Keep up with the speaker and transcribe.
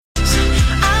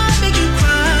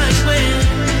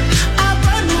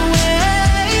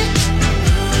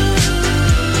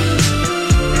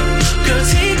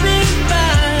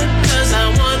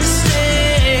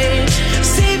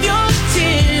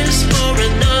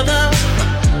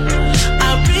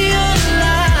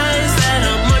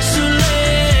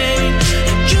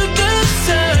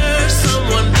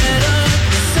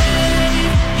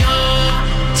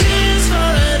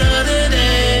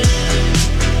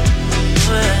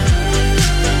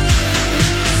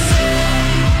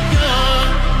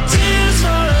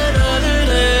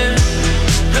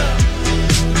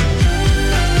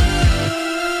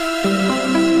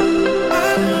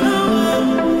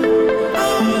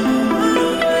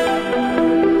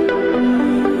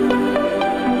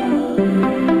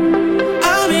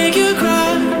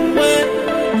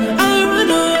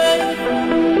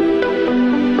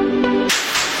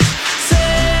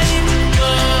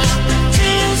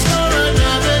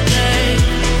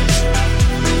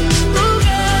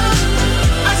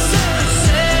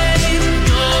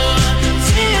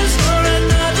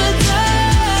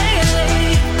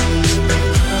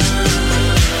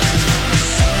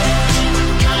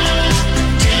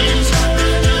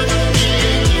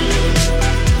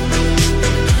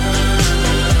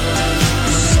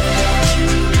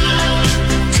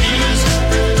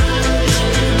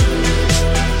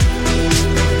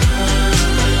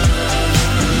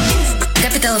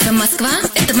Capital FM Москва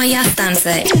 – это моя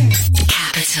станция.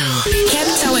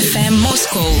 Capital FM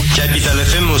Moscow. Capital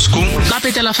FM Moscow.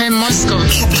 Capital FM Moscow.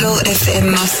 Capital FM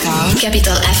Moscow.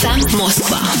 Capital FM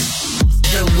Moskva.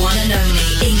 The one and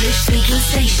only English-speaking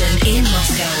station in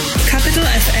Moscow. Capital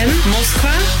FM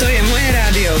Moskva, to je moje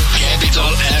rádio. Capital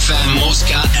FM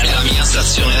Mosca è la mia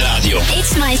stazione radio.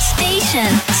 It's my station.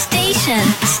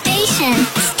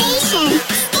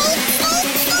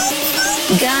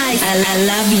 Guys, I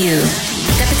love you.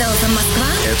 Capital FM Москва.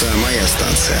 Это моя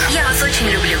станция. Я вас очень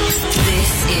люблю.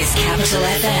 This is Capital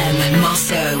FM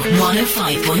Moscow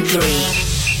 105.3.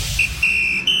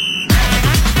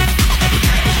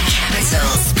 Capital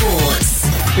Sports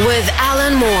with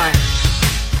Alan Moore.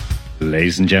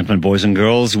 Ladies and gentlemen, boys and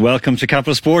girls, welcome to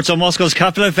Capital Sports on Moscow's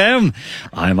Capital FM.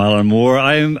 I'm Alan Moore.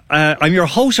 I'm your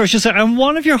host, or I should say, I'm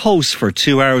one of your hosts for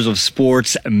 2 hours of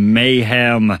sports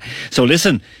mayhem. So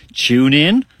listen, tune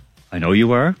in. I know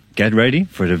you are. Get ready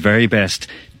for the very best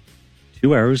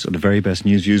 2 hours of the very best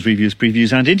news, views, reviews,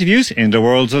 previews and interviews in the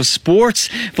world of sports.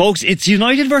 Folks, it's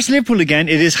United versus Liverpool again.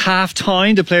 It is half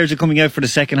time. The players are coming out for the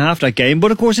second half of that game.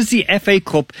 But of course, it's the FA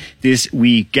Cup this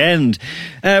weekend.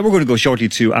 We're going to go shortly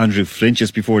to Andrew Flint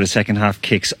just before the second half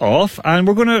kicks off. And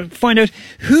we're going to find out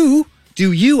who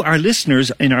do you, our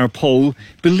listeners, in our poll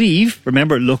believe?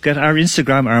 Remember, look at our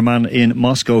Instagram, our man in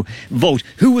Moscow. Vote.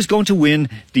 Who is going to win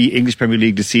the English Premier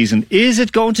League this season? Is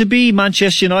it going to be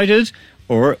Manchester United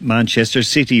or Manchester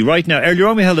City? Right now, earlier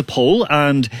on we held a poll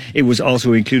and it was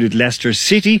also included Leicester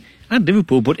City and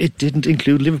Liverpool, but it didn't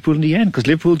include Liverpool in the end because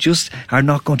Liverpool just are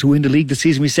not going to win the league this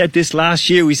season. We said this last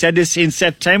year. We said this in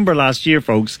September last year,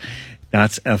 folks.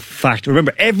 That's a fact.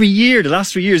 Remember, every year, the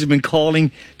last 3 years, we've been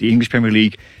calling the English Premier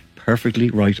League perfectly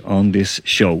right on this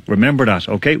show. Remember that,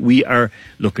 okay? We are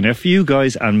looking out for you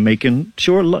guys and making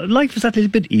sure life is that little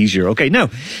bit easier. Okay,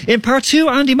 now, in part two,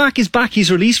 Andy Mack is back.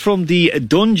 He's released from the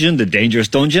dungeon, the dangerous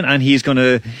dungeon, and he's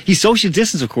social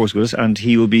distance, of course, with us, and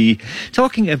he will be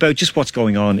talking about just what's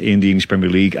going on in the English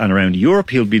Premier League and around Europe.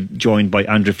 He'll be joined by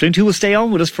Andrew Flint, who will stay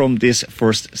on with us from this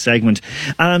first segment.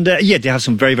 And they have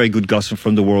some very, very good gossip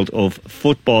from the world of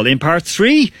football. In part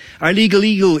three, our legal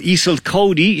eagle, Iseult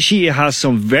Cody, she has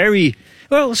some very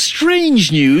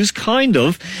strange news, kind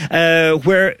of,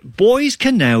 where boys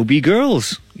can now be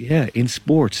girls. Yeah, in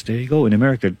sports. There you go, in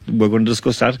America. We're going to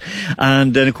discuss that.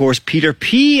 And then, of course, Peter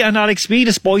P and Alex B,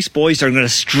 the Spice Boys, are going to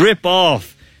strip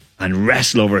off and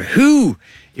wrestle over who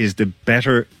is the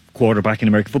better quarterback in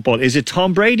American football. Is it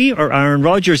Tom Brady or Aaron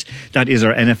Rodgers? That is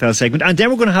our NFL segment. And then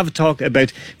we're going to have a talk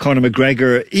about Conor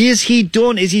McGregor. Is he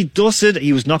done? Is he dusted?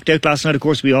 He was knocked out last night, of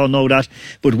course, we all know that.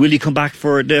 But will he come back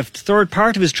for the third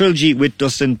part of his trilogy with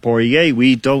Dustin Poirier?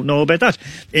 We don't know about that.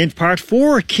 In part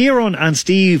four, Kieran and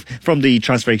Steve from the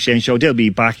Transfer Exchange Show, they'll be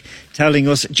back telling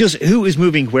us just who is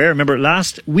moving where. Remember,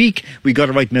 last week we got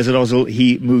it right, Mesut Ozil,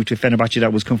 he moved to Fenerbahce.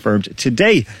 That was confirmed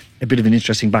today. A bit of an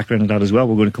interesting background on that as well.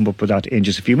 We're going to come up with that in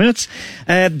just a few minutes.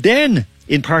 Then,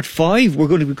 in part five, we're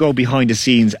going to go behind the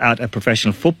scenes at a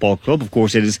professional football club. Of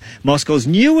course, it is Moscow's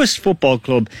newest football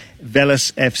club,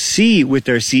 Veles FC, with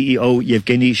their CEO,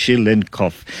 Yevgeny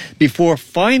Shilinkov. Before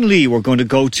finally, we're going to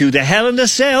go to the Hell in the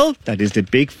Cell. That is the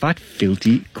big, fat,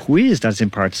 filthy quiz. That's in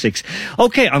part six.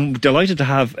 Okay, I'm delighted to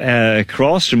have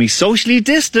across from me, socially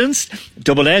distanced,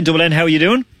 Double N, how are you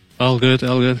doing? All good.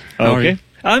 How are you?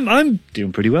 I'm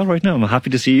doing pretty well right now. I'm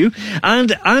happy to see you.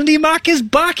 And Andy Mack is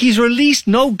back. He's released.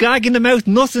 No gag in the mouth,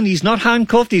 nothing. He's not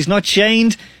handcuffed. He's not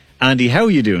chained. Andy, how are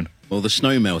you doing? Well, the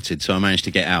snow melted, so I managed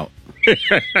to get out.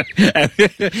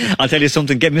 I'll tell you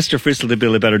something. Get Mr. Frissell to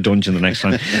build a better dungeon the next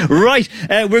time. Right.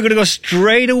 We're going to go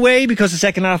straight away because the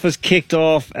second half has kicked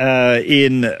off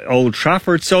in Old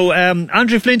Trafford. So,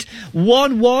 Andrew Flint,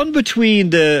 1-1 between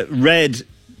the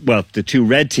two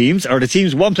red teams, or the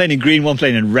teams, one playing in green, one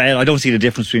playing in red. I don't see the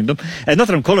difference between them. Not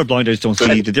that I'm colourblind, I just don't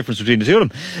see the difference between the two of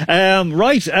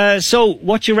them. So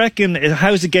what do you reckon?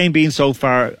 How's the game been so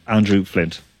far, Andrew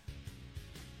Flint?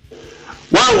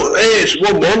 Well, it's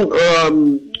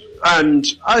 1-1. And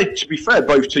to be fair,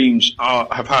 both teams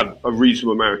have had a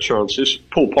reasonable amount of chances.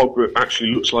 Paul Pogba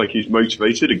actually looks like he's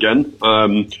motivated again.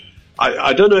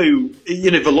 I don't know,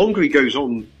 the longer he goes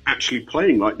on actually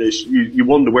playing like this, you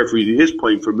wonder whether he is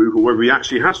playing for a move or whether he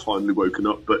actually has finally woken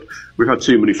up, but we've had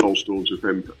too many false dawns with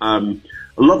him. A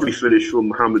lovely finish from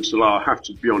Mohamed Salah, I have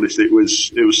to be honest, it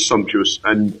was sumptuous,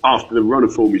 and after the run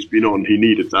of form he's been on, he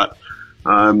needed that.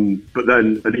 But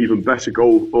then an even better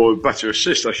goal, or better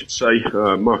assist I should say,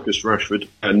 Marcus Rashford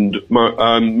and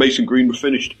Mason Greenwood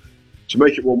finished to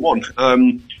make it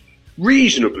 1-1.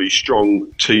 Reasonably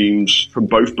strong teams from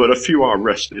both, but a few are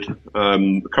rested.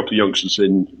 A couple of youngsters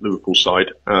in Liverpool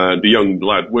side. The young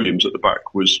lad, Williams, at the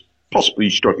back was possibly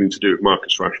struggling to do with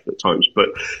Marcus Rashford at times, but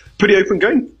pretty open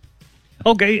game.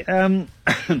 Okay,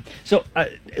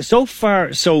 so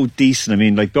far so decent. I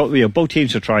mean, like both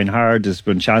teams are trying hard. There's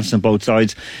been chances on both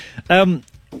sides.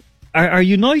 Are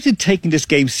United taking this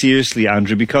game seriously,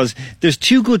 Andrew? Because there's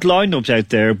two good lineups out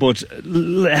there, but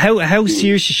how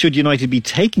seriously should United be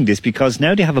taking this? Because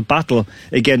now they have a battle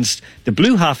against the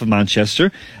blue half of Manchester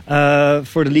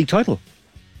for the league title.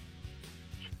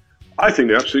 I think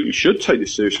they absolutely should take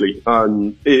this seriously.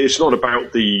 It's not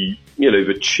about the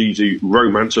cheesy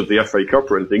romance of the FA Cup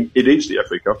or anything. It is the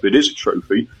FA Cup. It is a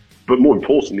trophy. But more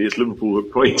importantly, it's Liverpool who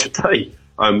are playing today.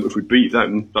 If we beat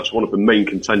them, that's one of the main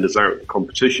contenders out of the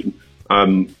competition.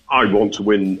 I want to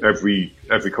win every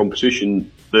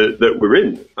competition that we're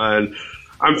in. And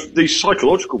the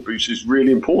psychological boost is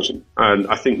really important. And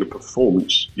I think the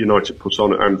performance United put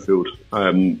on at Anfield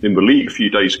in the league a few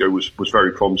days ago was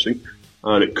very promising.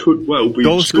 And it could well be...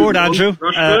 Goal scored, Andrew.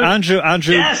 Andrew,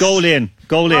 yes! Goal in.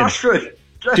 Rashford.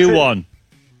 2-1.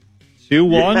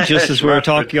 2-1, yes, just as we were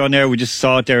talking on there, we just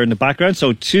saw it there in the background.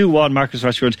 So 2-1, Marcus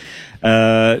Rashford,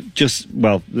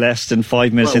 less than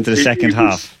 5 minutes into the second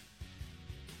half.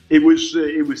 It was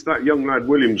that young lad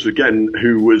Williams again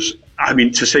who was, I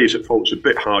mean, to say he's at fault is a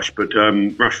bit harsh, but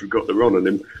Rashford got the run on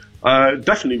him.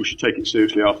 Definitely we should take it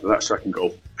seriously after that second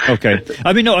goal. Okay.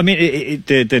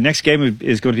 The next game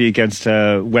is going to be against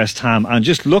West Ham, and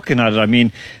just looking at it, I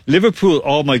mean, Liverpool,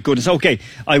 oh my goodness. Okay,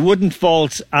 I wouldn't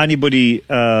fault anybody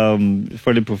for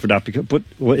Liverpool for that, but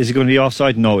is he going to be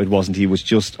offside? No, it wasn't. He was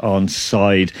just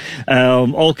onside.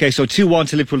 Okay, so 2-1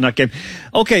 to Liverpool in that game.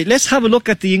 Okay, let's have a look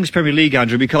at the English Premier League,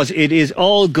 Andrew, because it is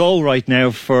all go right now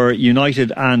for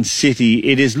United and City.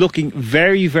 It is looking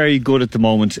very, very good at the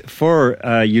moment for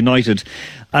United.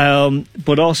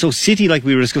 But also City, like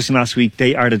we were discussing last week,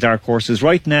 they are the dark horses.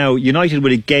 Right now, United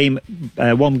with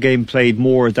one game played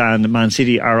more than Man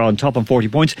City are on top on 40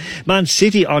 points. Man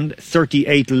City on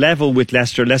 38 level with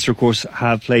Leicester. Leicester, of course,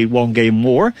 have played one game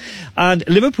more. And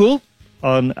Liverpool,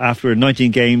 after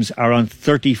 19 games, are on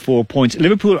 34 points.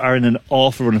 Liverpool are in an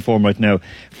awful run of form right now.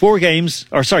 5 games,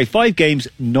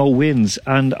 no wins.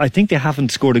 And I think they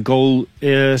haven't scored a goal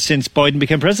since Biden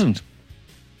became president.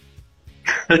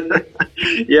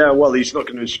 Yeah, well, he's not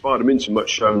going to inspire them into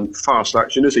much fast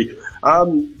action, is he?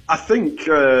 I think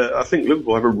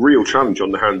Liverpool have a real challenge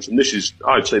on their hands, and this is,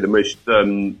 I'd say,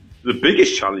 the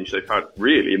biggest challenge they've had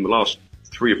really in the last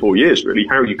 3 or 4 years. Really,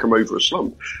 how you come over a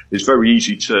slump. It's very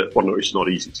easy to. Well, no, it's not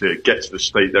easy to get to the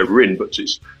state they were in, but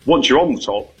once you're on the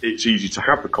top, it's easy to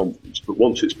have the confidence. But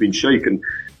once it's been shaken,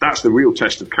 that's the real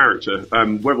test of character.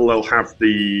 Whether they'll have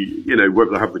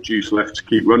the juice left to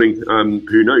keep running,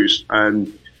 who knows?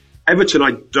 Everton,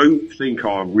 I don't think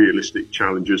are realistic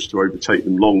challengers to overtake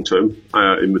them long term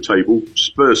in the table.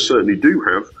 Spurs certainly do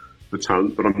have the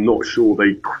talent, but I'm not sure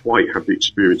they quite have the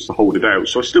experience to hold it out.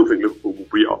 So I still think Liverpool will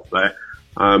be up there,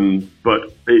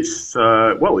 but it's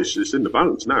in the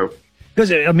balance now.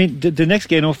 Because, I mean, the next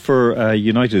game up for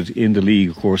United in the league,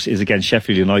 of course, is against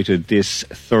Sheffield United this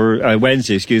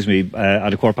Wednesday, at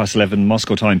 11:15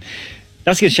 Moscow time.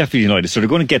 That's against Sheffield United, so they're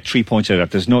going to get 3 points out of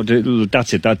that.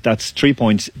 That's it. That's 3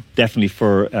 points definitely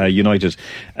for United.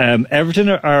 Everton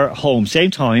are home, same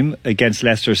time against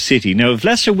Leicester City. Now, if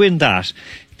Leicester win that,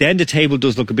 then the table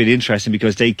does look a bit interesting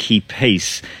because they keep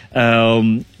pace.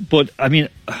 But, I mean,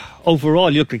 overall,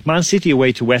 you look like Man City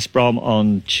away to West Brom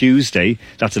on Tuesday.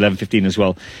 That's 11:15 as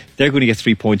well. They're going to get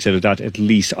 3 points out of that at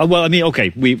least. Well, I mean,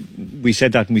 okay, we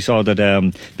said that and we saw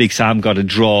that Big Sam got a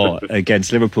draw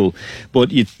against Liverpool.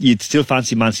 But you'd still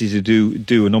fancy Man City to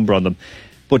do a number on them.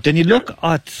 But then you look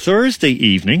at Thursday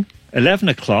evening, 11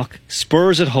 o'clock,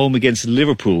 Spurs at home against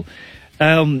Liverpool.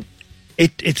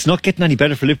 It's not getting any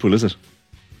better for Liverpool, is it?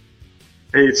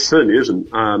 It certainly isn't.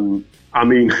 I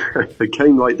mean, a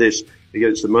game like this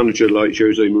against a manager like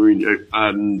Jose Mourinho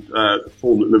and the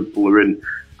form that Liverpool are in,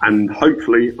 and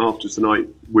hopefully after tonight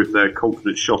with their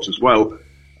confidence shot as well,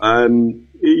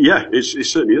 it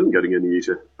certainly isn't getting any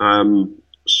easier.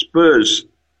 Spurs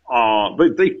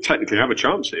they technically have a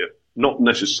chance here, not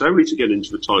necessarily to get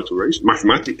into the title race.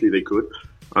 Mathematically they could,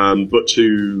 but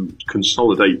to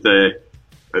consolidate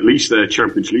at least their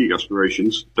Champions League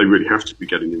aspirations, they really have to be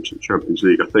getting into the Champions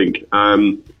League, I think.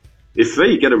 If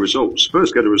they get a result,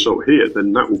 Spurs get a result here,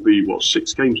 then that will be,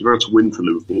 6 games without a win for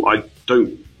Liverpool. I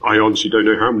honestly don't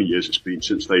know how many years it's been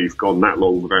since they've gone that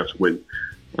long without a win.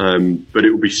 But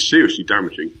it will be seriously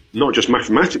damaging, not just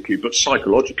mathematically, but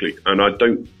psychologically. And I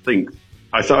don't think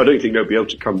they'll be able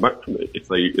to come back from it if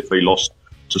they lost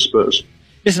to Spurs.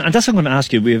 Listen, and that's what I'm going to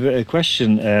ask you. We have a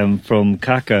question from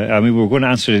Kaka. I mean, we were going to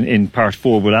answer it in part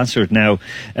 4. We'll answer it now.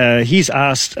 He's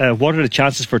asked, what are the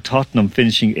chances for Tottenham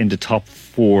finishing in the top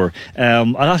 4?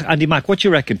 I'll ask Andy Mack, what do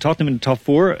you reckon? Tottenham in the top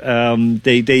 4?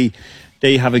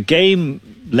 They have a game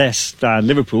less than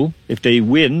Liverpool. If they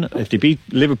win, if they beat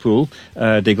Liverpool,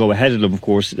 they go ahead of them, of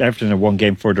course. Everton are one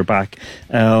game further back.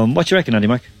 What do you reckon, Andy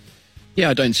Mack? Yeah,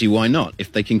 I don't see why not.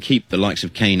 If they can keep the likes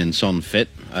of Kane and Son fit,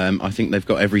 I think they've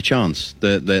got every chance.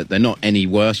 They're not any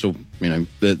worse or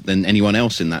than anyone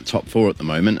else in that top 4 at the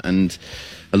moment, and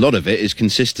a lot of it is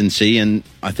consistency. And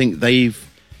I think they've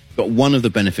got one of the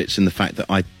benefits in the fact that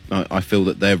I feel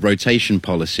that their rotation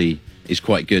policy is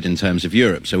quite good in terms of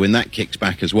Europe. So when that kicks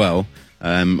back as well,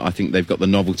 I think they've got the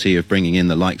novelty of bringing in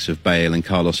the likes of Bale and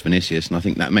Carlos Vinicius, and I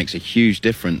think that makes a huge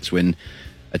difference when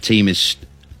a team is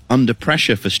under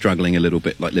pressure for struggling a little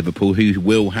bit like Liverpool, who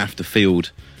will have to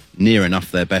field near enough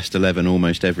their best 11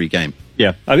 almost every game.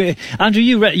 Yeah, I mean, Andrew,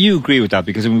 you agree with that,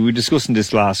 because I mean, we were discussing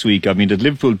this last week. I mean, that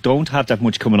Liverpool don't have that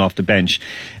much coming off the bench.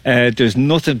 There's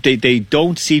nothing. They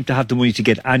don't seem to have the money to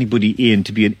get anybody in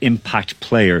to be an impact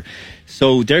player,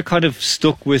 so they're kind of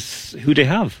stuck with who they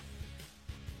have.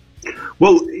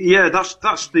 Well, yeah, that's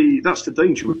the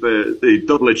danger with the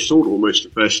double-edged sword almost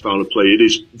of their style of play. It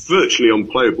is virtually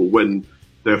unplayable when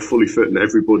they're fully fit and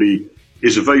everybody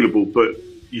is available, but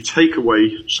you take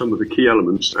away some of the key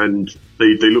elements and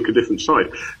they look a different side.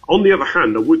 On the other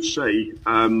hand, I would say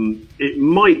it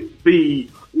might be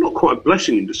not quite a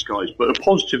blessing in disguise, but a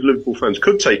positive Liverpool fans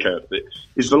could take out of it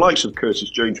is the likes of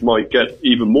Curtis Jones might get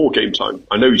even more game time.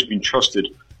 I know he's been trusted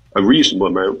a reasonable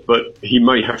amount, but he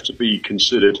may have to be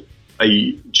considered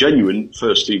a genuine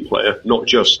first-team player, not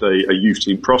just a youth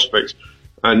team prospect.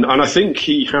 And I think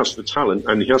he has the talent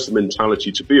and he has the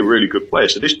mentality to be a really good player.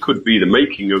 So this could be the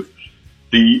making of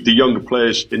the younger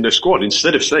players in their squad.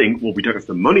 Instead of saying, well, we don't have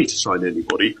the money to sign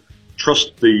anybody,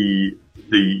 trust the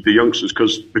youngsters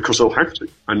because they'll have to.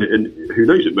 And who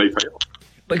knows, it may pay off.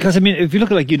 Because, I mean, if you look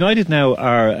at, like, United now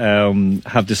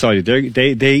have decided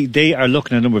they are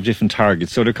looking at a number of different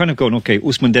targets. So they're kind of going, okay,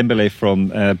 Ousmane Dembélé from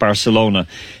Barcelona.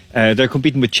 They're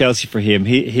competing with Chelsea for him.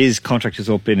 His contract is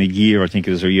up in a year, I think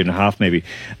it is, or a year and a half maybe.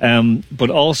 But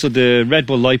also the Red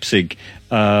Bull Leipzig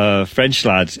French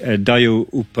lad,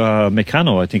 Dayo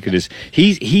Upamecano, I think it is.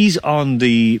 He's on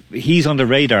the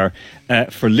radar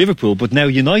for Liverpool, but now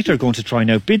United are going to try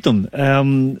and outbid them.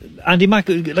 Andy Mack,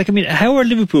 like, I mean, how are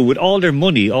Liverpool, with all their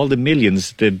money, all the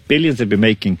millions, the billions they've been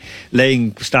making,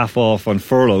 laying staff off on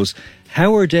furloughs,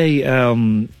 how are they, how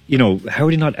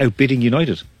are they not outbidding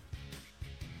United?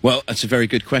 Well, that's a very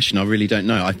good question. I really don't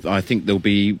know. I think there'll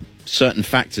be certain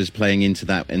factors playing into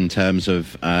that in terms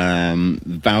of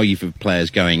value for players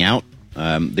going out,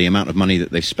 the amount of money that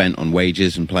they've spent on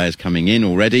wages and players coming in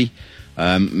already.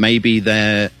 Maybe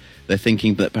they're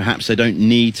thinking that perhaps they don't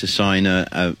need to sign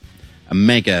a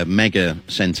mega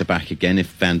centre back again if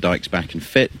Van Dijk's back and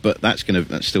fit, but that's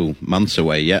still months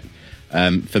away yet.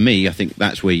 For me, I think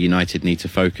that's where United need to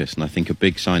focus, and I think a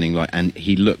big signing and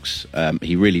he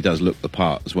really does look the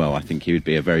part as well. I think he would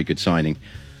be a very good signing.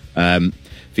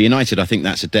 For United, I think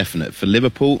that's a definite. For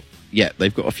Liverpool, yeah,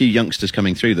 they've got a few youngsters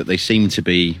coming through that they seem to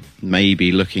be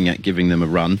maybe looking at giving them a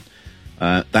run.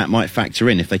 That might factor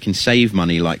in if they can save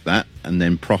money like that and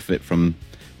then profit from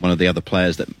one of the other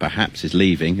players that perhaps is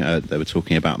leaving. They were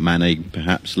talking about Mane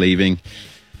perhaps leaving.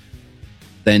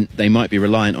 Then they might be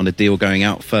reliant on a deal going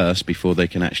out first before they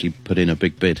can actually put in a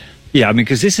big bid. Yeah, I mean,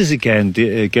 because this is, again,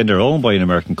 they're owned by an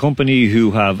American company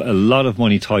who have a lot of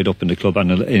money tied up in the club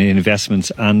and in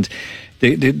investments. And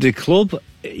the club,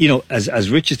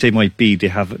 as rich as they might be,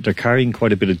 they're carrying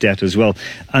quite a bit of debt as well.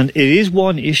 And it is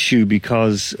one issue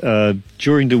because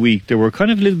during the week there were kind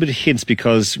of a little bit of hints,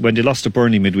 because when they lost to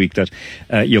Burnley midweek, that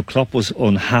Klopp was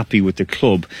unhappy with the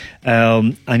club.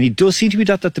 And it does seem to be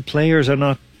that the players are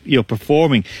not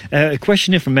performing. A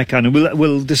question here from Meccan, and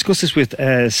we'll discuss this with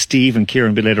Steve and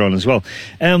Kieran a bit later on as well.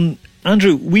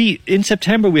 Andrew, in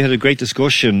September we had a great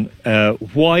discussion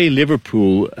why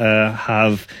Liverpool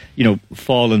have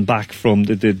fallen back from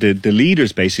the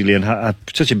leaders basically and had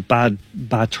such a bad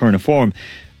turn of form.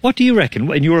 What do you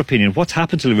reckon, in your opinion, what's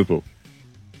happened to Liverpool?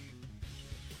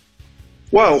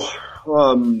 Well,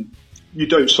 you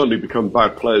don't suddenly become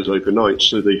bad players overnight,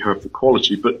 so they have the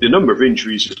quality. But the number of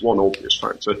injuries is one obvious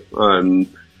factor.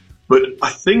 But I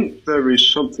think there is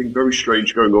something very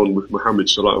strange going on with Mohamed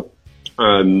Salah.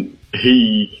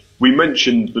 We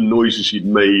mentioned the noises he'd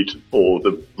made, or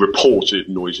the reported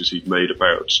noises he'd made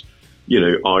about,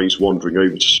 eyes wandering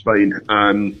over to Spain.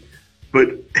 But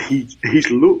he's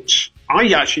looked. I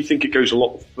actually think it goes a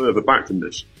lot further back than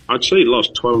this. I'd say the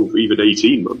last 12, even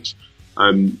 18 months.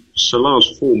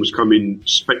 Salah's form has come in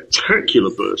spectacular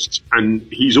bursts, and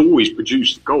he's always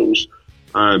produced goals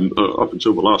up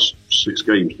until the last 6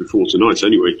 games before tonight,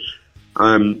 anyway.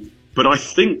 But I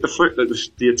think the fact that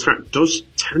the attack does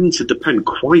tend to depend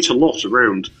quite a lot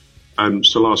around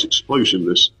Salah's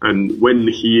explosiveness, and when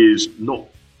he is not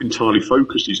entirely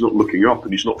focused, he's not looking up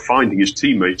and he's not finding his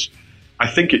teammates, I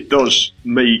think it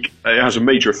has a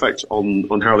major effect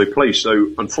on how they play. So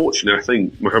unfortunately, I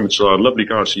think Mohamed Salah, lovely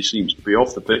guy as he seems to be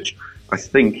off the pitch, I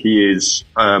think he is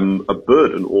a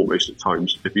burden almost at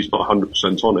times if he's not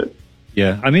 100% on it.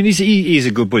 Yeah, I mean, he's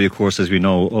a good buddy, of course, as we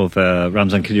know, of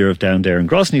Ramzan Kadyrov down there in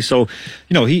Grozny. So,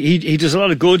 he does a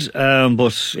lot of good,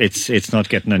 but it's not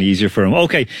getting any easier for him.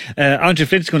 Okay, Andrew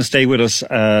Flint's going to stay with us.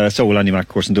 So will Andy Mack, of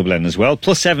course, in Dublin as well.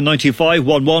 +7 925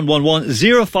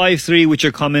 1111 053 with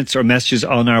your comments or messages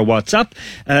on our WhatsApp.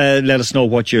 Let us know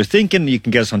what you're thinking. You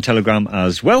can get us on Telegram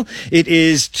as well. It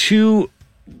is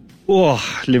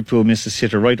Liverpool missed a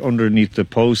sitter right underneath the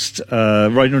post,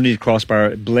 right underneath the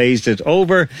crossbar, blazed it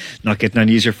over. Not getting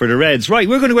any easier for the Reds. Right,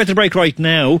 we're going to go to the break right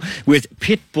now with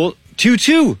Pitbull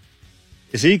 2-2.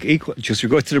 Is he equal? Just we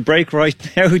go to the break right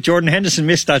now. Jordan Henderson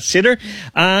missed that sitter,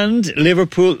 and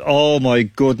Liverpool. Oh my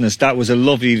goodness, that was a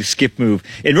lovely skip move.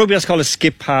 In rugby, that's called a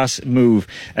skip pass move.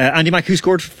 Andy Mack, who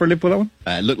scored for Liverpool that one?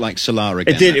 It looked like Salah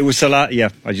again. It did. It was Salah. Yeah,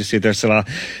 I just said there Salah.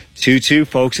 2-2,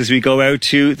 folks, as we go out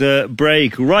to the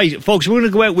break. Right, folks, we're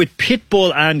going to go out with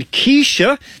Pitbull and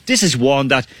Keisha. This is one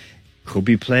that could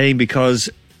be playing because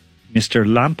Mr.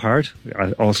 Lampard,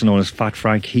 also known as Fat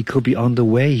Frank, he could be on the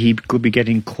way. He could be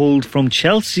getting culled from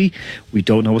Chelsea. We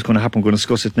don't know what's going to happen. We're going to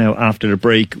discuss it now after the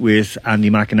break with Andy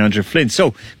Mack and Andrew Flint.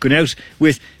 So, going out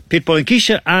with Pitbull and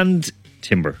Keisha and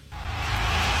Timber.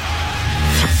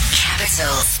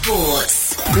 Capital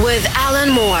Sports with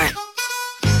Alan Moore.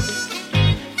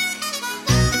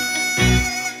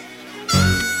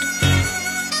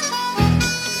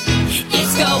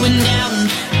 It's going down.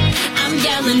 I'm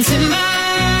yelling timber.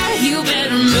 You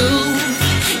better move,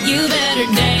 you better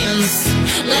dance.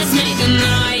 Let's make a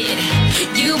night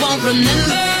you won't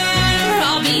remember.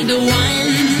 I'll be the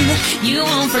one you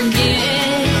won't forget.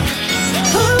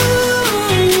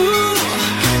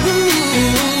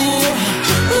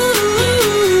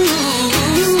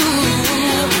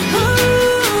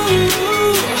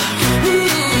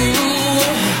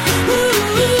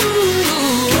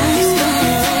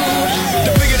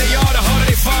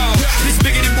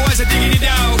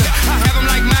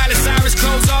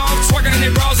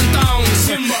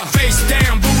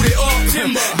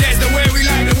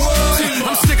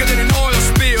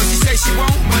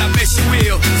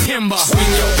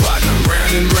 Swing your partner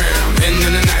round and round, end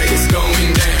of the night is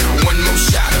going down. One more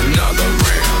shot, another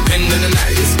round, end of the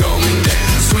night is going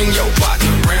down. Swing your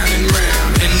partner round and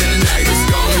round, end of the night is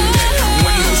going down.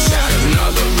 One more shot,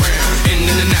 another round, end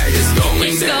of the night is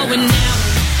going it's down. Going down.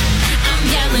 I'm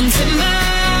yelling timber.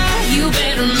 You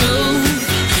better move,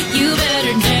 you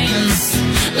better dance.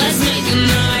 Let's make a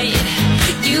night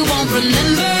you won't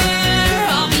remember.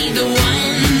 I'll be the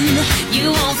one you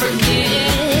won't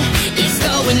forget.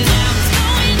 Going down,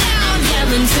 I'm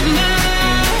yelling timber.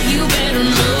 You better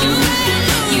move,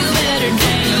 you better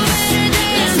dance.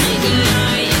 Let's make a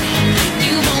night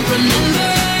you won't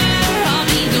remember. I'll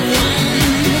be the one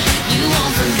you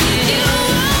won't forget.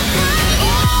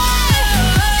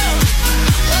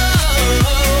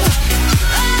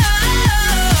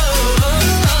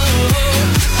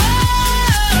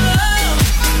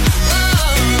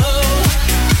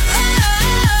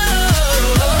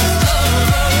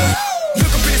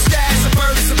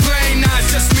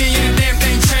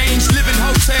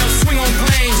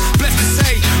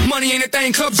 Money ain't a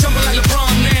thing, club jumping like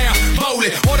LeBron now. Bowl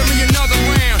it, order me another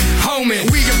round. Homie,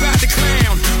 we about to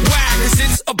clown. Why? Cause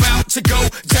it's about to go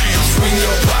down. Swing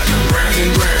your partner round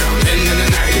and round. End of the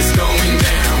night is going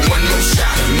down. One more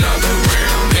shot, another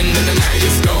round. End of the night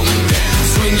is going down.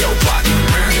 Swing your partner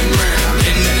round and round.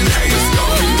 End of the night is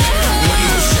going down. One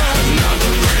more shot, another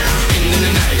round. End of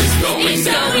the night is going it's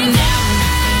down. Going down.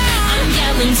 I'm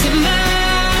yelling timber.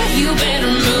 You better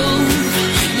move,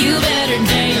 you better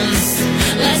dance.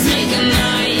 Let's make a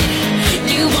night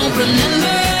you won't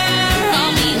remember.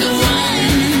 I'll be the one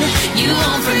you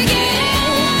won't forget.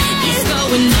 It's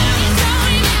going down.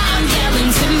 I'm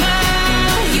yelling timber.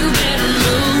 You better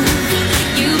move,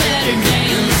 you better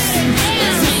dance.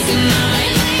 Let's make a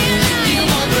night you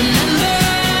won't remember.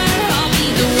 I'll be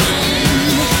the one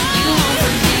you won't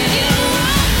forget.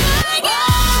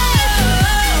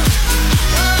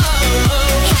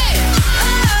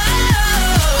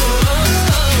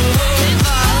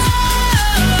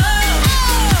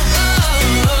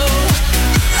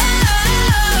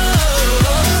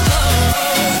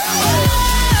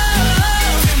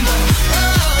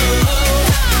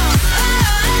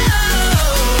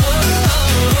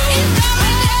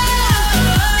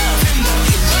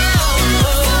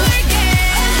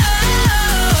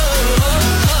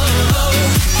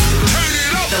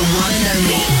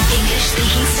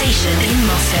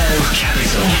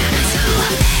 Capital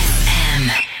FM.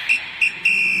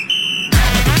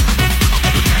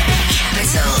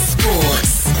 Capital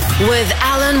Sports with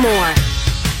Alan Moore.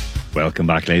 Welcome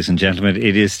back, ladies and gentlemen.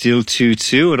 It is still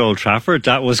 2-2 at Old Trafford.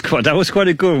 That was quite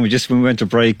a good one. When we went to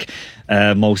break,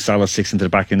 Mo Salah 6 into the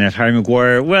back of the net. Harry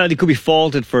Maguire, well, he could be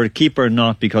faulted for the keeper,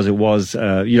 not because it was,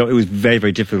 it was very,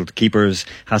 very difficult. The keeper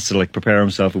has to prepare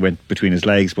himself. It went between his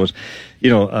legs, but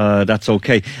that's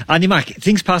okay. Andy Mack,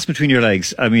 things passed between your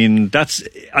legs.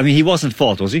 He wasn't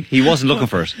fault, was he? He wasn't looking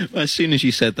for it. Well, as soon as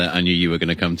you said that, I knew you were going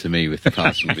to come to me with the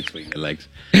passing between the legs.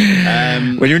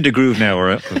 Well, you're in the groove now,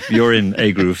 or you're in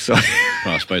a groove, so.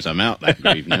 Well, I suppose I'm out that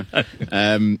groove now.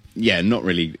 Not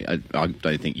really. I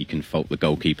don't think you can fault the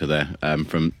goalkeeper there.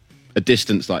 From a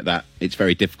distance like that, it's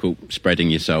very difficult spreading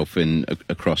yourself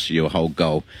across your whole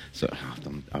goal. So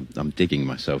I'm digging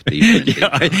myself deeper.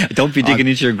 Don't be digging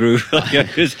into your groove.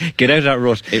 Just get out of that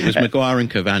rut. It was Maguire and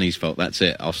Cavani's fault. That's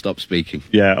it. I'll stop speaking.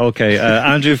 Yeah, okay.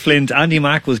 Andrew Flint, Andy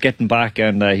Mack was getting back,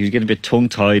 and he was getting a bit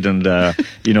tongue-tied, and all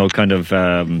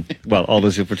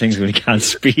those different things when he can't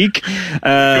speak.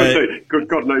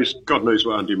 God knows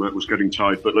where Andy Mack was getting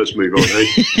tied, but let's move on.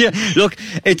 Eh? Yeah, look,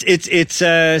 it's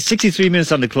 63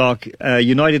 minutes on the clock.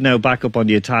 United now back up on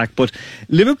the attack, but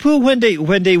Liverpool, when they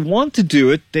want to do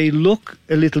it, they look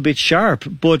a little bit sharp.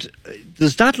 But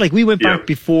does that, we went back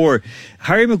before,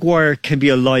 Harry Maguire can be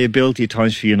a liability at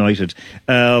times for United.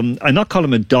 I'm not calling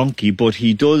him a donkey, but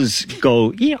he does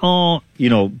go,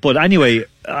 But anyway,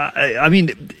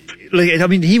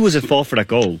 he was at fault for that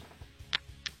goal.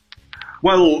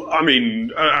 Well,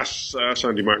 as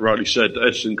Andy Mack rightly said,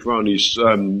 Edson Cavani's,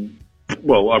 I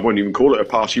won't even call it a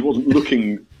pass. He wasn't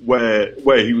looking where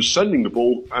he was sending the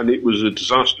ball, and it was a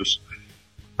disastrous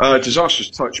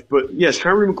touch. But yes,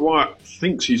 Harry Maguire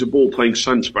thinks he's a ball-playing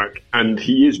centre-back, and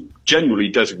he is generally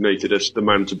designated as the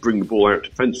man to bring the ball out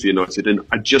defence for United. And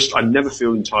I never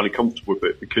feel entirely comfortable with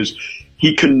it, because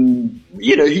he can,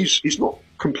 he's not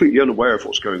completely unaware of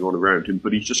what's going on around him,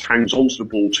 but he just hangs on to the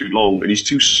ball too long, and he's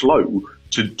too slow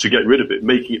to get rid of it,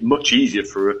 making it much easier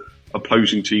for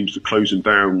opposing teams to close him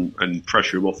down and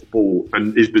pressure him off the ball.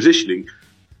 And his positioning,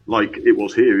 like it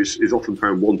was here, is often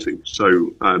found wanting.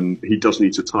 So he does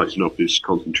need to tighten up his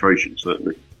concentration,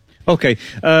 certainly. Okay,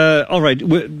 all right.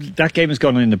 That game has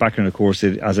gone on in the background, of course.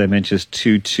 As I mentioned, it's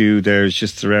 2-2. There's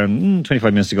just around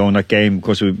 25 minutes to go in that game. Of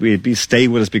course, stay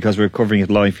with us because we're covering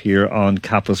it live here on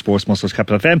Capital Sports, Muscles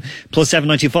Capital FM. Plus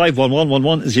 795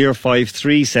 1111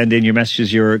 053. Send in your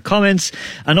messages, your comments,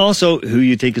 and also who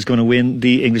you think is going to win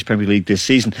the English Premier League this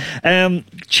season.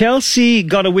 Chelsea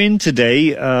got a win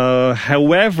today.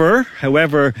 However,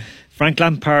 Frank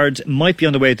Lampard might be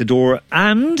on the way at the door,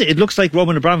 and it looks like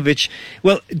Roman Abramovich,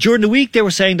 during the week they were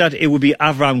saying that it would be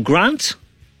Avram Grant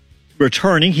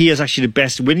returning. He has actually the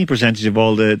best winning percentage of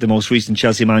all the most recent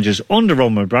Chelsea managers under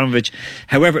Roman Abramovich.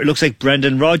 However, it looks like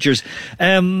Brendan Rodgers.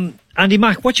 Andy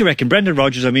Mack, what do you reckon? Brendan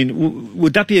Rodgers,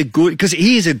 would that be a good... Because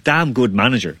he is a damn good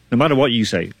manager, no matter what you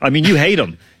say. You hate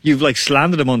him. You've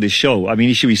slandered him on this show.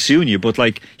 He should be suing you, but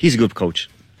he's a good coach.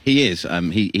 He is.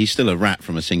 He's still a rat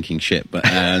from a sinking ship, but...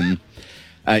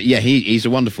 he's a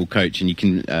wonderful coach, and you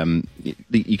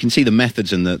can see the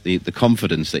methods and the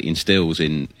confidence that he instills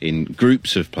in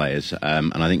groups of players,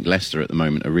 and I think Leicester at the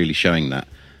moment are really showing that,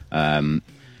 and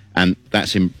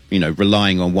that's him,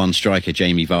 relying on one striker,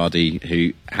 Jamie Vardy,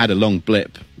 who had a long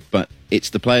blip, but it's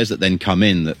the players that then come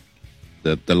in,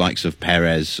 that the likes of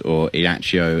Perez or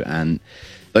Iacio and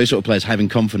those sort of players having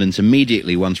confidence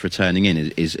immediately once returning in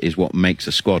is what makes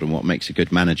a squad and what makes a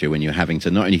good manager, when you're having to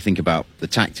not only think about the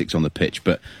tactics on the pitch,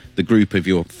 but the group of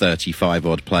your 35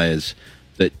 odd players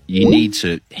that you need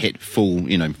to hit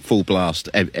full blast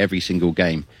every single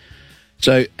game.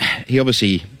 So he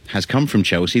obviously has come from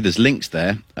Chelsea. There's links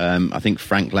there. I think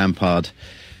Frank Lampard,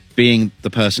 being the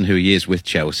person who he is with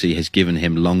Chelsea, has given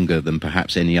him longer than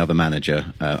perhaps any other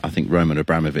manager. I think Roman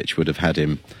Abramovich would have had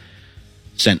him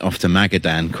sent off to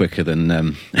Magadan quicker than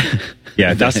than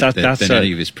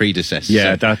any of his predecessors.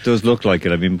 Yeah, that does look like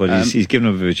it. But he's given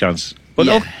him a bit of a chance.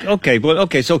 But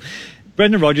okay. So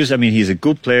Brendan Rodgers, he's a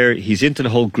good player. He's into the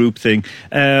whole group thing.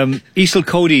 Easel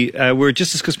Cody, we were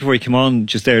just discussing before he came on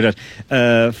just there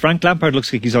that Frank Lampard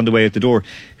looks like he's on the way at the door.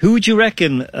 Who would you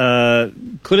reckon?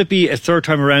 Could it be a third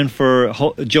time around for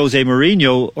Jose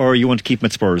Mourinho, or you want to keep him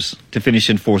at Spurs to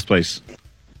finish in fourth place?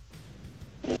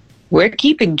 We're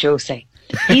keeping Jose.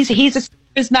 He's a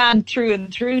Spurs man through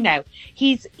and through now.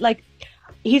 He's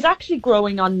actually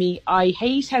growing on me. I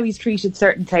hate how he's treated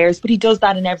certain players, but he does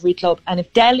that in every club. And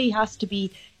if Dele has to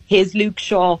be his Luke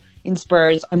Shaw in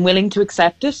Spurs, I'm willing to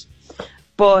accept it.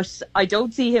 But I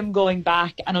don't see him going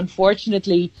back. And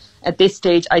unfortunately, at this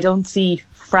stage, I don't see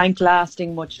Frank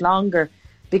lasting much longer,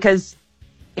 because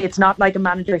it's not like a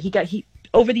manager. He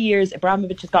over the years,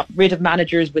 Abramovich has got rid of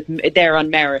managers there on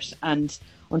merit. And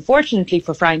unfortunately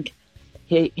for Frank,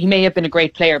 he may have been a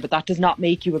great player, but that does not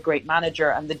make you a great manager.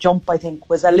 And the jump, I think,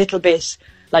 was a little bit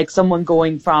like someone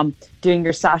going from doing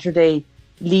your Saturday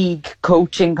league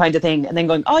coaching kind of thing and then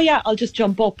going, oh yeah, I'll just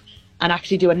jump up and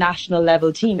actually do a national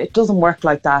level team. It doesn't work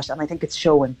like that, and I think it's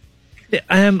showing.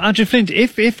 Andrew Flint,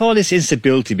 if all this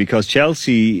instability, because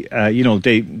Chelsea,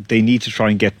 they need to try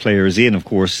and get players in, of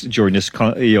course, during this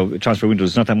transfer window.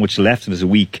 There's not that much left, and there's a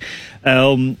week.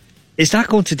 Is that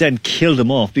going to then kill them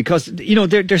off? Because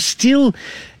they're still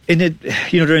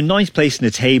they're in ninth place in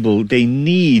the table. They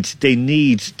need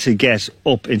to get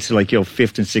up into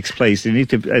fifth and sixth place. They need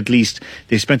to at least.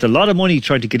 They spent a lot of money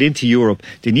trying to get into Europe.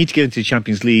 They need to get into the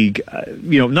Champions League.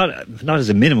 Not as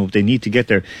a minimum. They need to get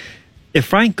there. If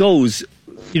Frank goes,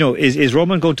 is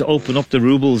Roman going to open up the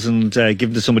rubles and give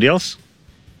them to somebody else?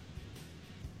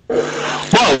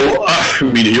 Well,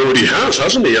 he already has,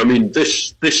 hasn't he? I mean,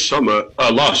 last summer,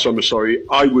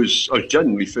 I was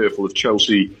genuinely fearful of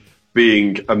Chelsea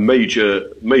being a major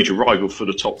rival for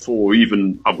the top four,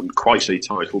 even, I wouldn't quite say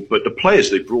title, but the players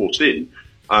they brought in,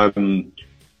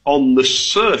 on the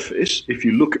surface, if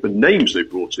you look at the names they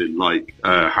brought in, like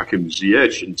Hakim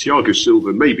Ziyech and Thiago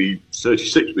Silva, maybe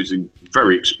 36, but he's a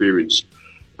very experienced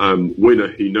winner.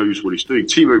 He knows what he's doing.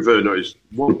 Timo Werner is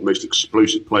one of the most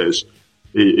explosive players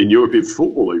in European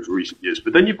football over recent years.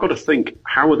 But then you've got to think,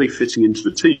 how are they fitting into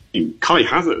the team? Kai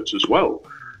Havertz as well.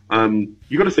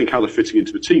 You've got to think how they're fitting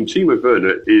into the team. Timo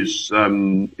Werner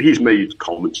he's made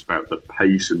comments about the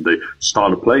pace and the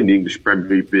style of play in the English Premier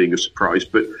League being a surprise,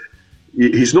 but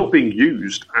he's not being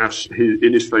used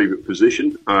in his favourite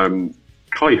position.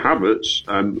 Kai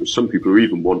Havertz, some people are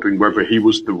even wondering whether he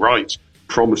was the right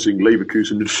promising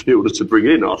Leverkusen midfielder to bring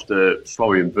in after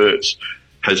Florian Wirtz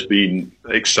has been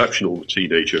exceptional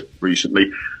teenager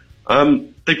recently.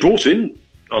 They brought in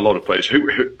a lot of players.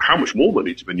 How much more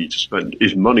money do they need to spend?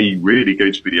 Is money really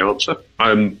going to be the answer?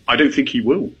 I don't think he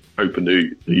will open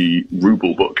the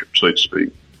ruble book, so to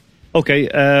speak. Okay,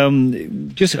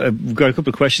 just got a couple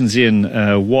of questions in.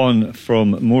 One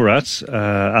from Murat,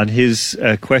 and his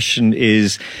question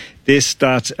is this: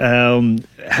 how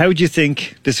do you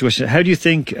think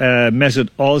Mesut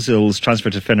Ozil's transfer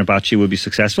to Fenerbahce will be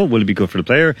successful? Will it be good for the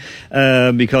player?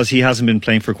 Because he hasn't been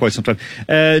playing for quite some time.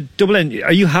 Double N,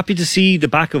 are you happy to see the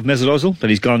back of Mesut Ozil, that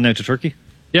he's gone now to Turkey?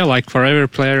 Yeah, like for every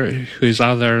player who's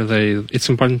out there, it's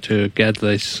important to get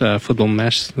this football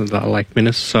match, like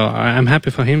minutes. So I'm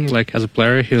happy for him. Like as a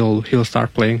player, he'll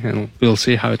start playing, and we'll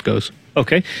see how it goes.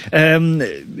 Okay.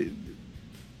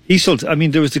 Isolt, I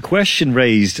mean, there was a question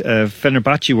raised.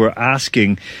 Fenerbahce were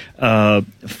asking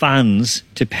fans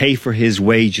to pay for his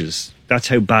wages. That's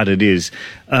how bad it is.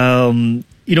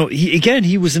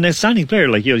 He was an outstanding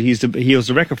player. He has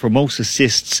the record for most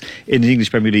assists in the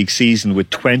English Premier League season with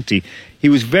 20. He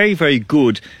was very, very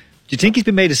good. Do you think he's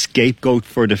been made a scapegoat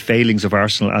for the failings of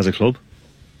Arsenal as a club?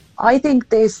 I think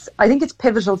it's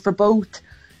pivotal for both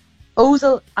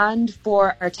Ozil and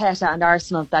for Arteta and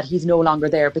Arsenal that he's no longer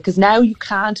there, because now you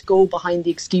can't go behind the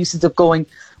excuses of going,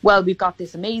 well, we've got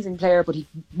this amazing player, but he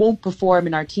won't perform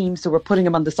in our team, so we're putting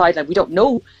him on the sideline. We don't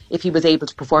know if he was able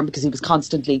to perform because he was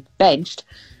constantly benched.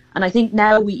 And I think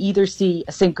now we either see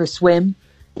a sink or swim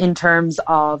in terms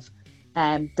of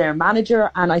their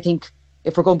manager, and I think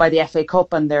if we're going by the FA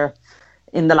Cup and they're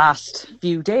in the last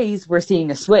few days, we're seeing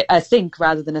a sink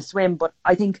rather than a swim. But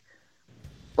I think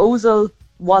Ozil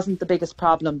wasn't the biggest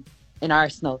problem in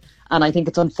Arsenal, and I think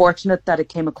it's unfortunate that it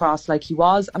came across like he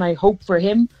was, and I hope for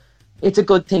him it's a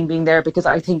good thing being there, because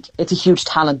I think it's a huge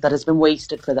talent that has been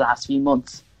wasted for the last few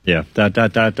months. Yeah,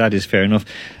 that is fair enough.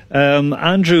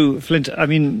 Andrew Flint, I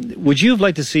mean, would you have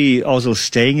liked to see Ozil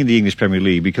staying in the English Premier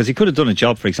League? Because he could have done a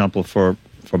job, for example, for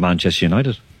Manchester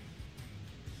United.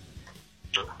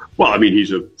 Well, I mean,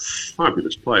 he's a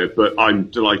fabulous player, but I'm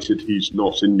delighted he's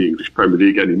not in the English Premier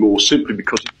League anymore, simply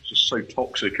because it's just so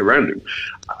toxic around him.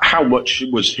 How much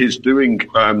was his doing,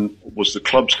 was the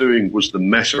club's doing, was the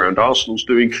mess around Arsenal's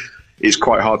doing, is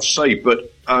quite hard to say.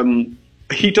 But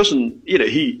he doesn't,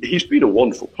 he's been a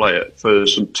wonderful player for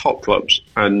some top clubs,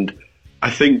 and I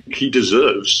think he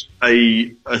deserves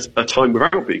a time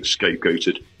without being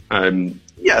scapegoated.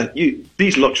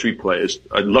 These luxury players,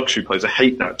 I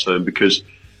hate that term, because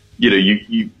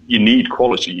you need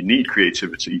quality, you need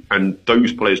creativity, and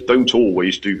those players don't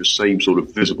always do the same sort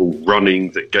of visible running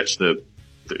that gets the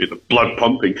blood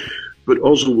pumping. But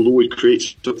Ozil will always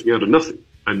create something out of nothing,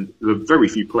 and there are very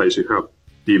few players who have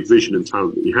the vision and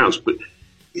talent that he has. But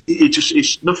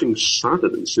it's nothing sadder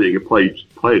than seeing a player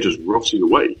just rotting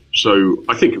away. So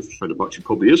I think Fenerbahce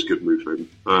probably is a good move for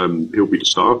him. He'll be the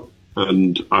star,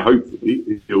 and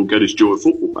hopefully he'll get his joy of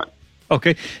football back.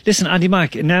 Okay, listen, Andy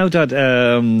Mack, now that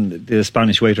the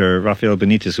Spanish waiter Rafael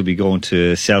Benitez will be going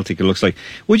to Celtic, it looks like,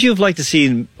 would you have liked to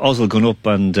see Ozil going up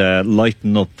and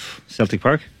lighten up Celtic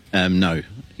Park? No.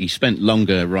 He spent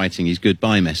longer writing his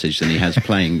goodbye message than he has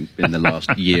playing in the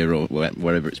last year or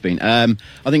wherever it's been. I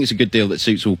think it's a good deal that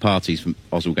suits all parties from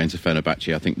Ozil going to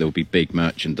Fenerbahce. I think there'll be big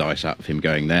merchandise out of him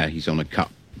going there. He's on a cut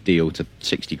deal to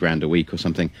 60 grand a week or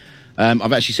something.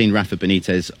 I've actually seen Rafa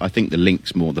Benitez. I think the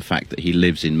link's more the fact that he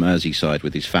lives in Merseyside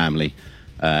with his family.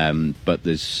 But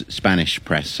there's Spanish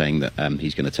press saying that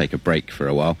he's going to take a break for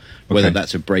a while. Whether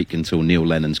that's a break until Neil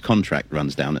Lennon's contract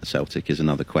runs down at Celtic is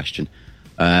another question.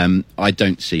 I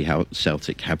don't see how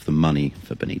Celtic have the money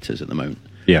for Benitez at the moment.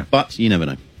 Yeah. But you never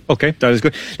know. Okay, that is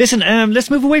good. Listen, let's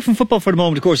move away from football for the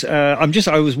moment. Of course,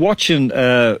 I was watching,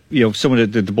 some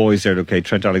of the boys there. Okay,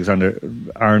 Trent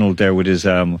Alexander-Arnold there with his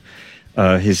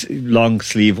long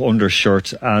sleeve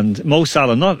undershirt, and Mo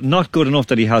Salah not good enough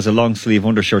that he has a long sleeve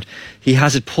undershirt. He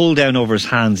has it pulled down over his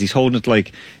hands. He's holding it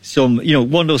like some,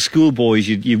 one of those schoolboys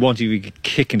you want to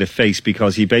kick in the face,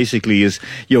 because he basically is,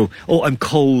 I'm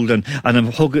cold and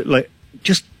I'm hugging, like,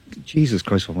 just Jesus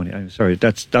Christ almighty, I'm sorry.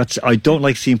 That's. I don't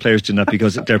like seeing players doing that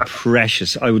because they're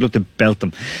precious. I would love to belt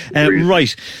them.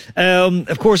 Right.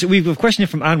 Of course, we've a question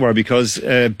from Anwar, because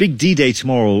big D-Day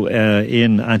tomorrow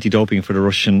in anti-doping for the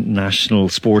Russian national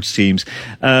sports teams.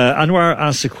 Anwar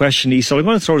asks a question, so I'm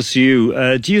going to throw this to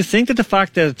you. Do you think that the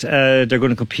fact that they're going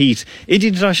to compete in the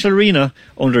international arena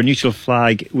under a neutral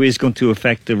flag is going to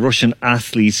affect the Russian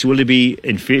athletes? Will they be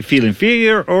feel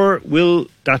inferior, or will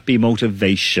that be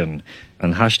motivation?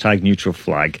 And hashtag neutral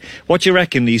flag. What do you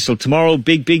reckon, Liesl? Tomorrow,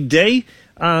 big day,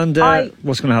 and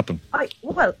what's going to happen?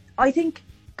 I think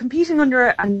competing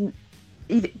under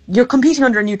you're competing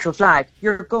under a neutral flag.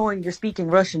 You're speaking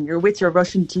Russian. You're with your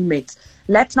Russian teammates.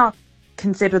 Let's not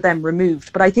consider them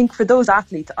removed. But I think for those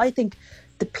athletes, I think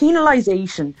the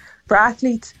penalisation for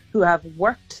athletes who have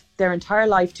worked their entire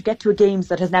life to get to a games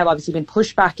that has now obviously been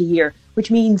pushed back a year,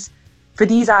 which means for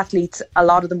these athletes, a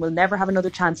lot of them will never have another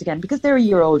chance again because they're a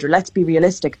year older. Let's be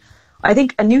realistic. I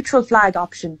think a neutral flag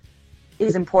option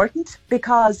is important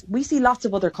because we see lots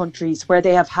of other countries where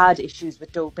they have had issues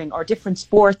with doping, or different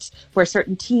sports where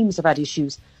certain teams have had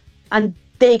issues, and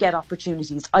they get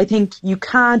opportunities. I think you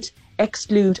can't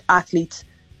exclude athletes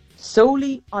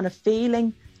solely on a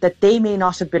failing that they may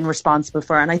not have been responsible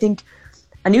for. And I think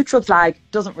a neutral flag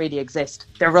doesn't really exist.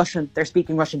 They're Russian, they're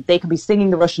speaking Russian. They can be singing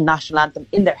the Russian national anthem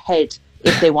in their head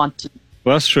if they want to.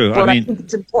 Well, that's true. But I think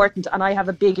it's important, and I have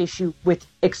a big issue with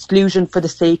exclusion for the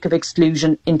sake of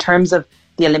exclusion in terms of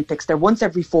the Olympics. They're once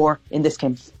every 4, in this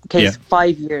case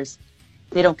 5 years.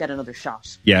 They don't get another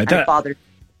shot. Yeah, that bothers.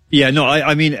 Yeah, no,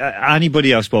 I mean,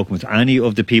 anybody I've spoken with, any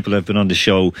of the people I've been on the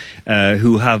show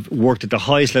who have worked at the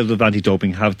highest level of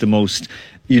anti-doping have the most,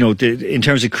 in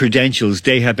terms of credentials,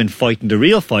 they have been fighting the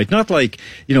real fight. Not like,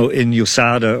 in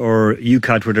USADA or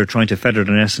UCAD where they're trying to feather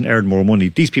the nest and earn more money.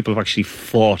 These people have actually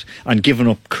fought and given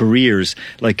up careers,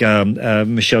 like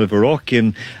Michelle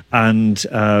Verrockian and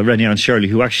Rennie-Anne Shirley,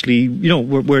 who actually,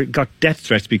 got death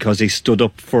threats because they stood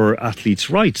up for athletes'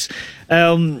 rights.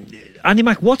 Andy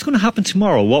Mack, what's going to happen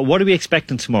tomorrow? What are we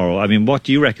expecting tomorrow? I mean, what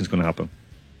do you reckon is going to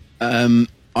happen?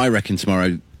 I reckon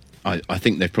tomorrow, I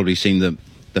think they've probably seen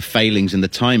the failings in the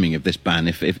timing of this ban.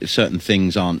 If certain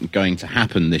things aren't going to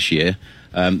happen this year,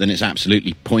 then it's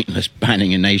absolutely pointless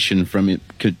banning a nation from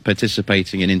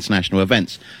participating in international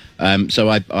events. So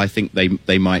I think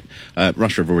they might...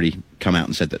 Russia have already come out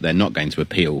and said that they're not going to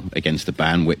appeal against the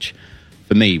ban, which...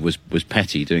 for me, was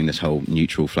petty. Doing this whole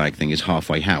neutral flag thing is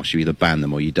halfway house. You either ban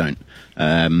them or you don't.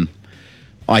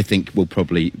 I think we'll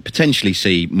potentially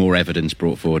see more evidence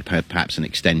brought forward, perhaps an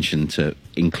extension to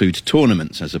include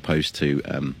tournaments as opposed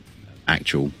to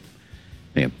actual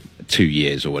 2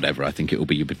 years or whatever. I think it will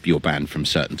be you're banned from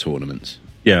certain tournaments.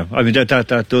 Yeah, I mean,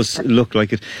 that does look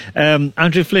like it.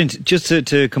 Andrew Flint, just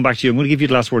to come back to you, I'm going to give you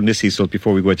the last word in this episode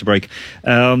before we go to break.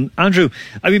 Andrew,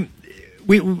 I mean...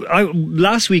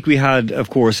 last week we had, of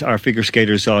course, our figure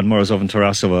skaters on, Morozov and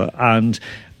Tarasova, and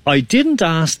I didn't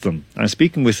ask them. I was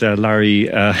speaking with Larry,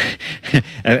 a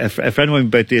friend of mine,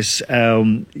 about this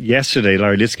yesterday,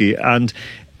 Larry Litsky, and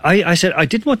I said I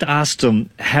didn't want to ask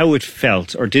them how it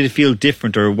felt, or did it feel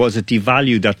different, or was it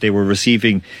devalued that they were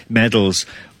receiving medals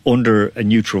under a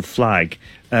neutral flag?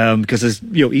 Because, as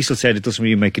Liesl said, it doesn't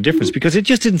really make a difference, because it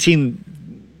just didn't seem...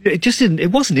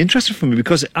 It wasn't interesting for me,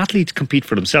 because athletes compete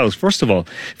for themselves, first of all,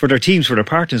 for their teams, for their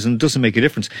partners, and it doesn't make a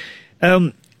difference.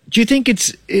 Do you think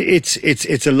it's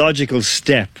a logical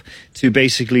step to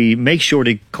basically make sure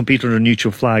they compete under a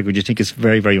neutral flag, or do you think it's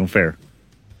very, very unfair?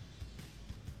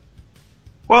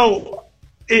 Well,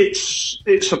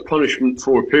 it's a punishment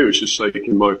for appearance's sake,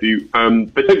 in my view.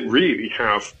 They don't really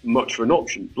have much of an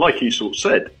option. Like he sort of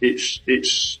said,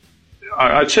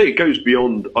 I'd say it goes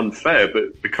beyond unfair,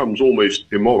 but becomes almost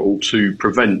immoral to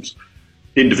prevent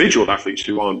individual athletes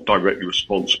who aren't directly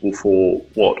responsible for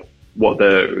what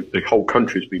the whole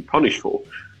country has been punished for.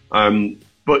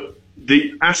 But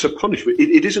as a punishment,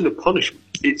 it isn't a punishment.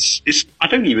 It's I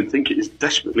don't even think it is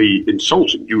desperately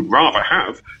insulting. You would rather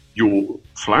have your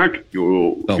flag,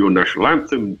 your national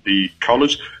anthem, the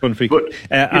colours. But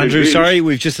Andrew, sorry,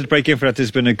 we've just had to break in for that. There's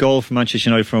been a goal from Manchester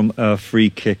United from a free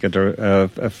kick.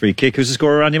 A free kick. Who's the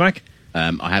scorer, Andy Mack?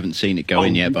 I haven't seen it go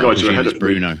in yet, but I presume it's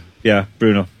Bruno. Yeah,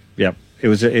 Bruno. Yeah.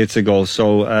 It's a goal.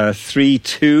 So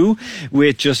 3-2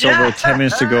 with just over 10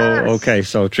 minutes to go. Okay,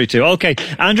 so 3-2. Okay,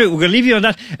 Andrew, we're going to leave you on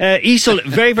that. Isol,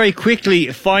 very, very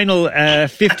quickly, final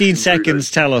 15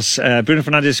 seconds, tell us. Bruno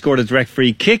Fernandes scored a direct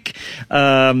free kick.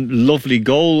 Lovely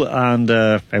goal, and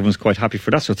everyone's quite happy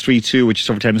for that. So 3-2, which is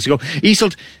over 10 minutes to go.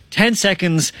 Isol, 10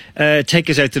 seconds,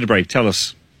 take us out to the break. Tell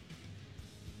us.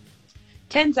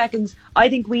 10 seconds. I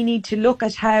think we need to look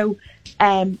at how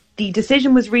the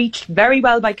decision was reached very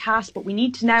well by CAS, but we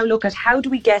need to now look at how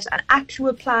do we get an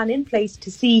actual plan in place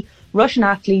to see Russian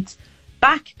athletes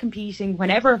back competing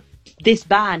whenever this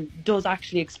ban does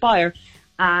actually expire,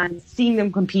 and seeing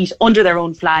them compete under their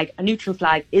own flag. A neutral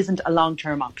flag isn't a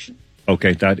long-term option.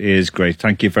 Okay, that is great.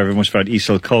 Thank you very much for that,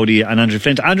 Isol Cody and Andrew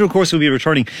Flint. Andrew, of course, will be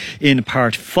returning in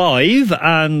part 5,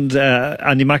 and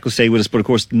Andy Mack will stay with us. But, of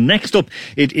course, next up,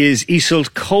 it is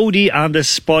Isol Cody and the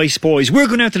Spice Boys. We're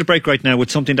going out to the break right now with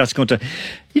something that's going to,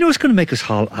 it's going to make us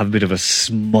all have a bit of a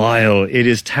smile. It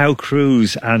is Tao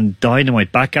Cruz and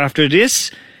Dynamite back after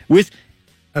this with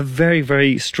a very,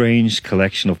 very strange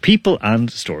collection of people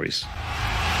and stories.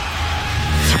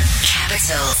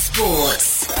 Capital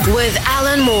Sports with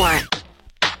Alan Moore.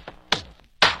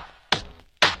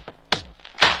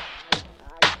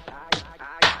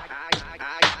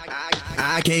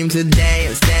 I came to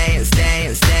dance, dance,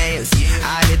 dance, dance.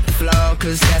 I hit the floor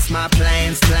cause that's my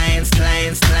plans, plans,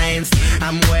 plans, plans.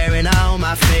 I'm wearing all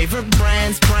my favorite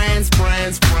brands, brands,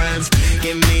 brands, brands.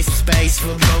 Give me some space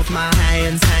for both my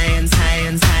hands, hands,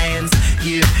 hands, hands.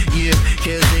 You,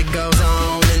 cause it goes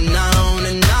on and on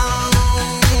and on.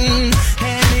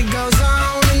 And it goes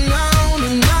on and on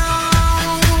and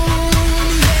on.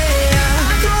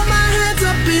 Yeah, throw my hands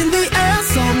up in the air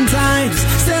sometimes,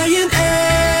 saying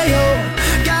ayo.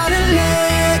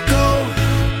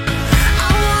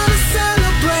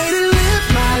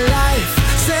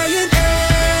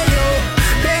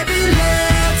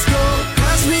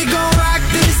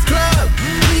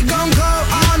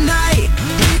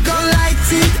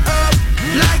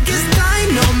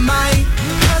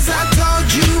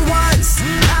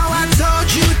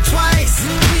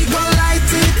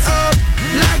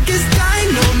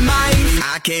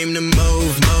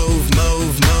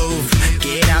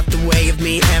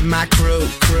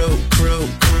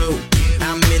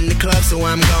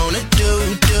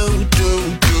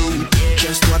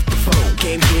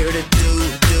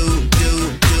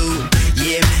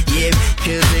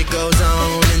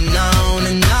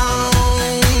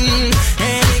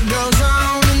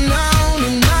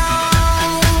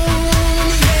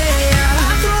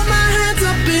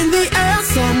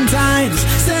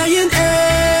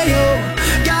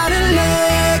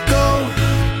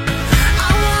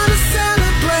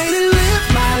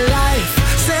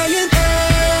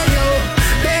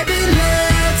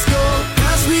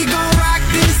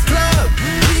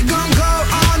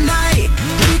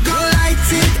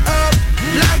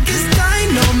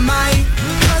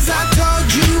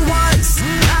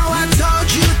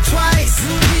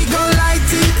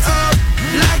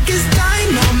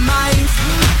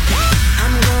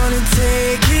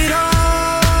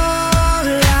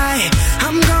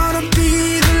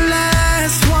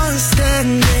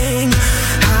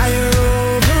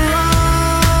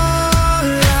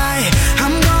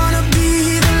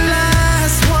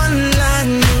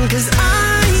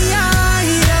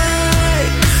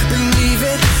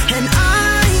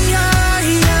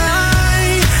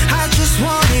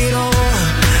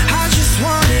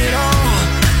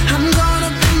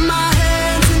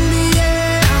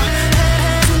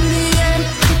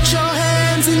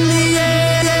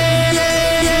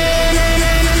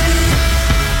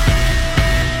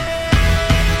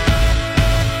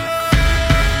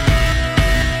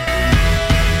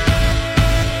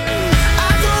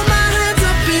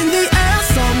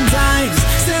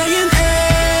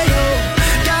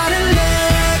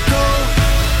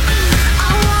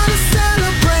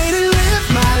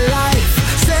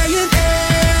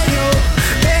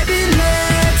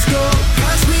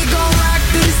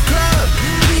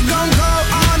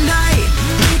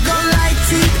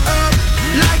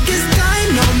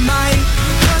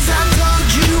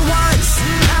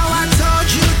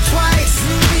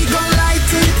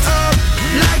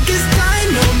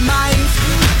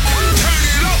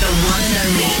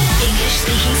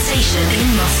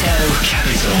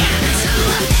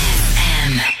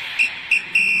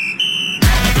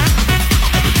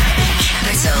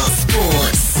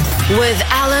 with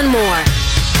Alan Moore.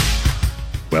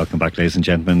 Welcome back, ladies and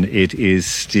gentlemen. It is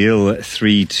still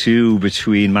 3-2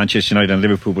 between Manchester United and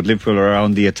Liverpool, but Liverpool are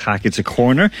on the attack. It's a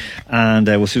corner, and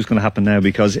we'll see what's going to happen now,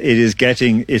 because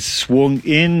it's swung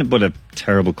in, but a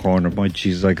terrible corner. My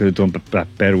Jesus, I could have done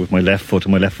that better with my left foot,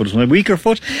 and my left foot is my weaker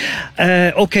foot.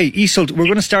 Okay, Iseult, we're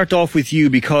going to start off with you,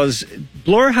 because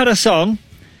Blur had a song,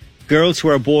 Girls Who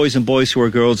Are Boys and Boys Who Are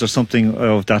Girls, or something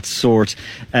of that sort,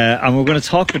 and we're going to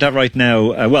talk about that right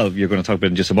now. Well, you're going to talk about it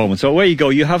in just a moment, so away you go.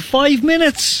 You have 5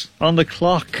 minutes on the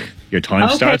clock. Your time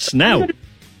starts now.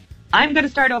 I'm going to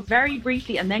start off very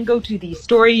briefly and then go to the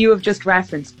story you have just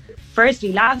referenced.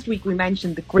 Firstly, last week we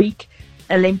mentioned the Greek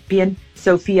Olympian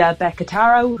Sofia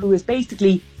Bekataro, who is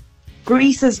basically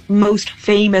Greece's most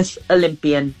famous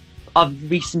Olympian of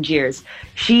recent years.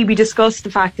 We discussed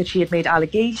the fact that she had made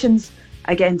allegations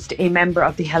against a member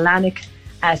of the Hellenic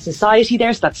Society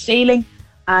there, so that's sailing,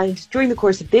 and during the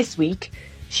course of this week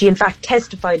she in fact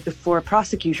testified before a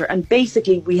prosecutor, and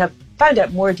basically we have found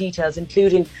out more details,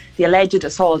 including the alleged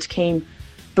assault came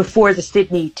before the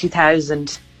Sydney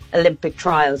 2000 Olympic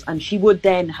trials, and she would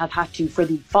then have had to, for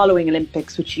the following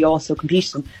Olympics, which she also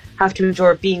competed in, have to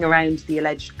endure being around the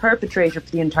alleged perpetrator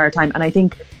for the entire time. And I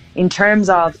think in terms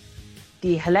of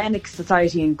the Hellenic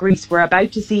Society in Greece, we're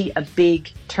about to see a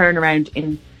big turnaround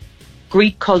in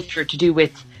Greek culture to do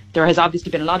with, there has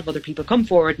obviously been a lot of other people come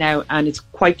forward now, and it's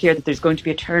quite clear that there's going to be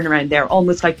a turnaround there,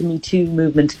 almost like the Me Too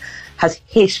movement has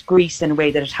hit Greece in a way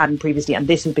that it hadn't previously, and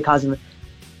this is because of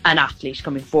an athlete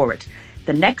coming forward.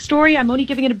 The next story, I'm only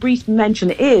giving it a brief mention,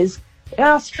 is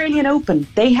Australian Open.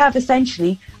 They have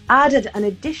essentially added an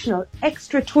additional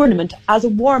extra tournament as a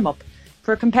warm-up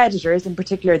for competitors, in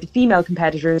particular the female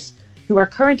competitors, who are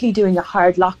currently doing a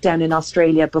hard lockdown in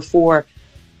Australia before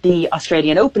the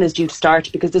Australian Open is due to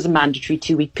start, because there's a mandatory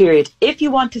 2-week period. If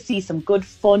you want to see some good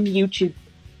fun YouTube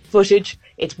footage,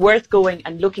 it's worth going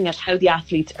and looking at how the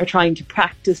athletes are trying to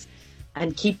practice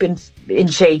and keep in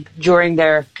shape during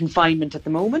their confinement at the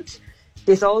moment.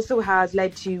 This also has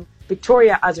led to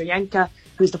Victoria Azarenka,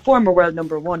 who's the former world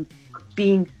number one,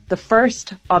 being the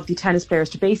first of the tennis players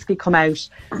to basically come out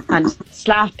and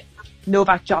slap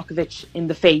Novak Djokovic in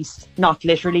the face, not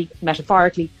literally,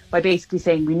 metaphorically, by basically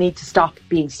saying we need to stop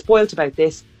being spoilt about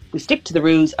this, we stick to the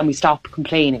rules and we stop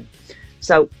complaining.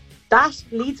 So that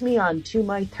leads me on to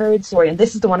my third story, and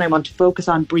this is the one I want to focus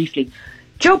on briefly.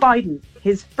 Joe Biden,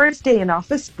 his first day in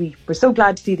office, we were so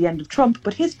glad to see the end of Trump,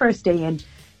 but his first day in,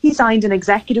 he signed an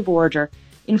executive order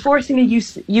enforcing a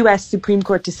US Supreme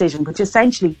Court decision which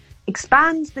essentially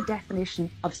expands the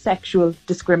definition of sexual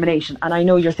discrimination. And I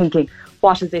know you're thinking,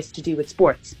 what has this to do with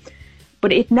sports?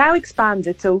 But it now expands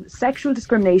it, so sexual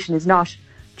discrimination is not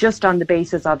just on the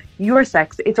basis of your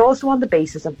sex, it's also on the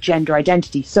basis of gender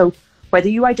identity. So whether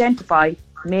you identify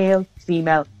male,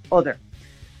 female, other.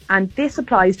 And this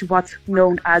applies to what's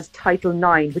known as Title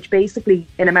IX, which basically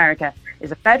in America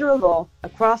is a federal law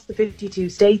across the 52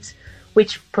 states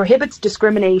which prohibits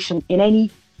discrimination in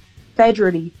any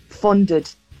federally funded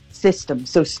system.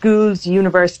 So schools,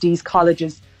 universities,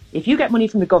 colleges, if you get money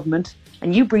from the government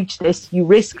and you breach this, you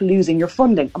risk losing your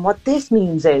funding. And what this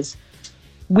means is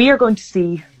we are going to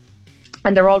see,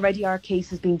 and there already are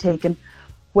cases being taken,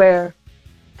 where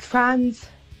trans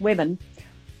women,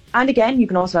 and again, you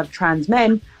can also have trans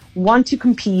men, want to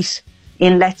compete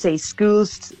in, let's say,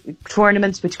 schools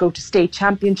tournaments which go to state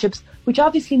championships, which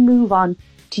obviously move on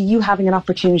to you having an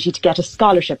opportunity to get a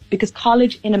scholarship, because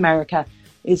college in America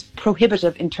is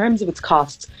prohibitive in terms of its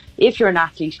costs. If you're an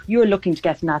athlete, you're looking to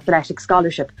get an athletic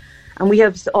scholarship. And we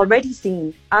have already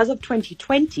seen, as of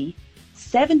 2020,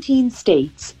 17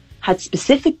 states had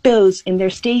specific bills in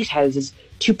their state houses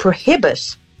to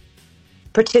prohibit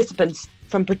participants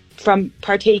from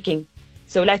partaking.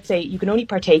 So let's say you can only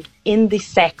partake in the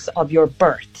sex of your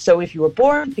birth. So if you were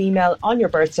born female on your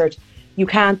birth cert, you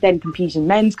can't then compete in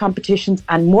men's competitions.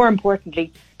 And more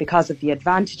importantly, because of the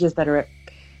advantages that are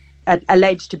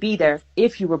alleged to be there,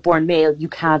 if you were born male, you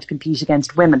can't compete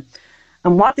against women.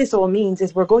 And what this all means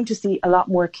is we're going to see a lot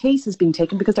more cases being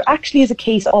taken, because there actually is a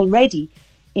case already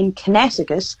in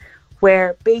Connecticut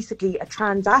where basically a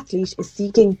trans athlete is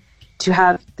seeking to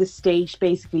have the state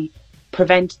basically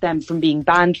prevent them from being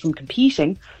banned from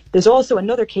competing. There's also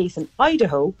another case in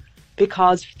Idaho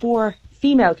because 4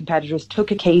 female competitors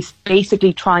took a case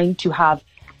basically trying to have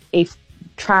a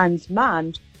trans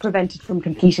man prevented from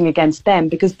competing against them,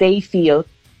 because they feel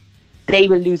they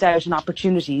will lose out on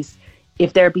opportunities.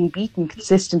 If they're being beaten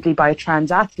consistently by a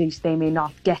trans athlete, they may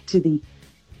not get to the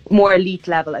more elite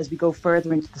level as we go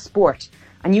further into the sport.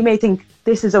 And you may think,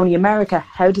 this is only America,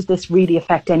 how does this really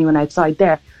affect anyone outside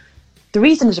there? The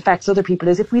reason it affects other people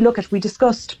is, if we look at, we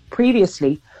discussed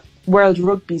previously World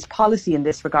Rugby's policy in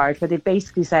this regard, where they've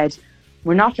basically said,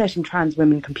 we're not letting trans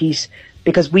women compete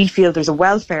because we feel there's a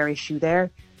welfare issue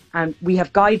there, and we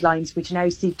have guidelines which now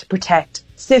seek to protect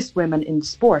cis women in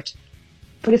sport.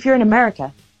 But if you're in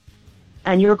America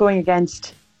and you're going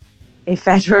against a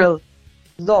federal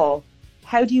law,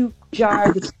 how do you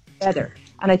jar the two together?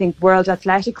 And I think World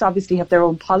Athletics obviously have their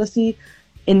own policy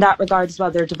in that regard as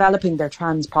well. They're developing their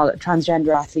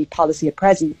transgender athlete policy at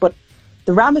present. But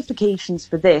the ramifications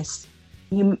for this,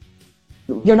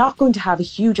 you're not going to have a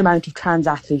huge amount of trans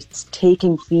athletes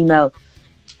taking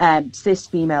cis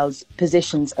females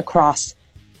positions across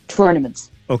tournaments.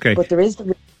 Okay. But there is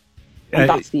the and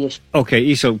that's the issue.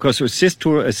 Okay, so because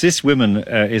cis women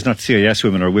is not CIS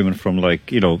women or women from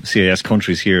CIS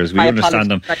countries here as we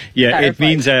understand them. Yeah, it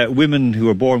means women who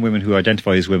are born women who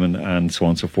identify as women and so on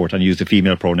and so forth and use the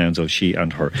female pronouns of she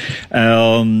and her.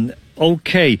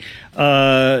 Okay,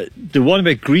 the one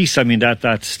about Greece, I mean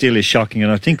that still is shocking,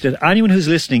 and I think that anyone who's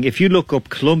listening, if you look up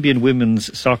Colombian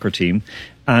women's soccer team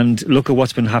and look at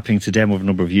what's been happening to them over a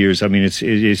number of years, I mean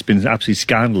it's been absolutely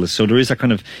scandalous. So there is that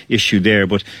kind of issue there.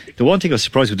 But the one thing I was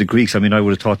surprised with the Greeks, I mean I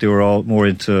would have thought they were all more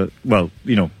into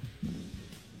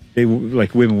they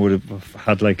women would have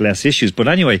had less issues. But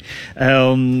anyway,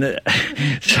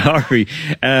 sorry,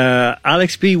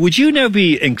 Alex B, would you now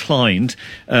be inclined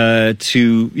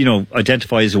to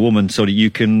identify as a woman so that you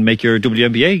can make your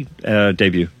WNBA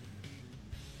debut?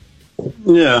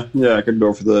 Yeah, I could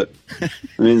go for that.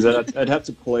 I mean, I'd have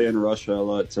to play in Russia a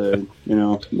lot to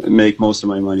make most of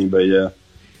my money, but yeah.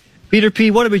 Peter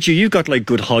P, what about you? You've got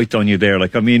good height on you there.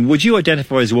 I mean, would you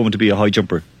identify as a woman to be a high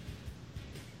jumper?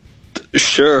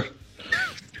 Sure.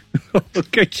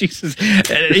 Okay, Jesus.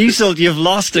 Isolt, you've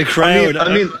lost the crowd.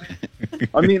 I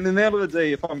mean, in the end of the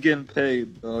day, if I'm getting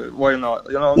paid, why not?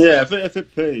 Yeah, if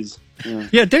it pays.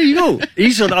 Yeah, there you go.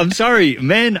 Isolt, I'm sorry.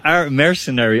 Men are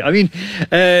mercenary. I mean,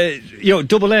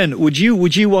 Double N, would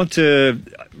you want to,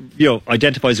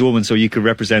 identify as a woman so you could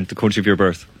represent the country of your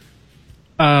birth?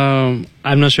 I'm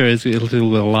not sure. It'll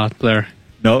do a lot there.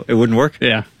 No, it wouldn't work?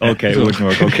 Yeah. Okay, it wouldn't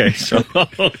work. Okay, so,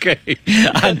 okay.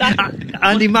 And,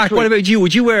 Andy Mack, what about you?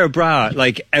 Would you wear a bra,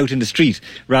 out in the street,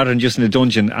 rather than just in a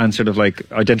dungeon and sort of,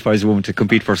 identify as a woman to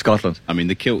compete for Scotland? I mean,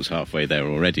 the kilt's halfway there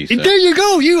already. So. There you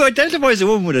go! You identify as a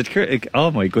woman with it.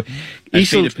 Oh, my God. As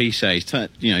Peter P says,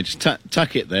 just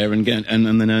tuck it there and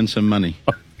then earn some money.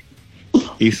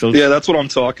 Isolt. Yeah, that's what I'm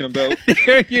talking about.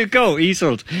 There you go,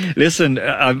 Isolt. Listen,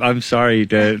 I'm sorry.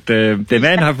 The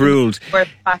men have ruled. We're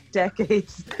back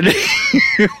decades. I'll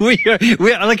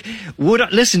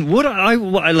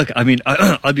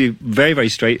be very, very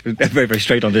straight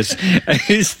on this.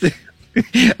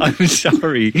 I'm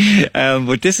sorry,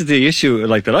 but this is the issue.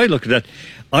 That I look at.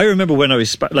 I remember when I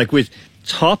was with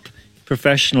top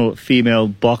professional female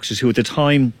boxers who at the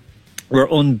time were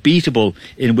unbeatable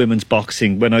in women's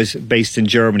boxing when I was based in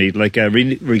Germany,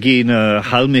 Regina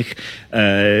Halmich,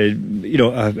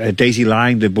 Daisy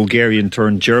Lang, the Bulgarian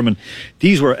turned German.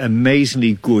 These were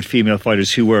amazingly good female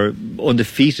fighters who were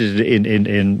undefeated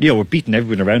were beating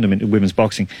everyone around them in women's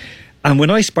boxing. And when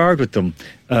I sparred with them,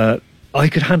 I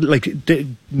could handle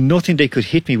nothing they could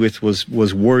hit me with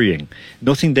was worrying.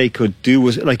 Nothing they could do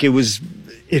was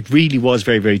it really was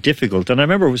very, very difficult. And I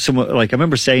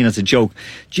remember saying as a joke,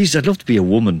 "Geez, I'd love to be a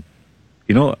woman,"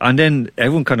 and then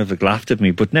everyone kind of laughed at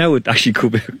me. But now it actually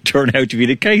could turn out to be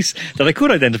the case that I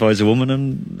could identify as a woman.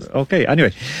 And okay,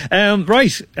 anyway,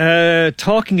 right.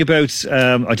 Talking about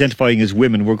identifying as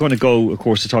women, we're going to go, of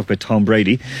course, to talk about Tom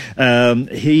Brady.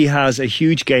 He has a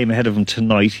huge game ahead of him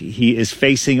tonight. He is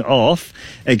facing off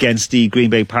against the Green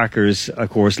Bay Packers, of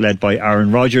course, led by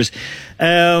Aaron Rodgers.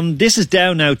 This is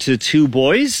down now to two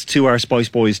our Spice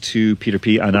Boys, to Peter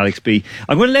P and Alex B.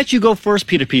 I'm going to let you go first,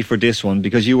 Peter P, for this one,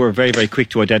 because you were very, very quick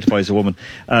to identify as a woman.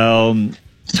 Tom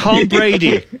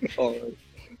Brady.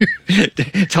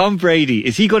 Tom Brady,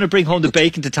 is he going to bring home the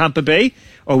bacon to Tampa Bay,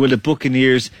 or will the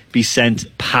Buccaneers be sent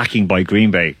packing by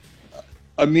Green Bay?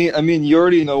 I mean, you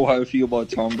already know how I feel about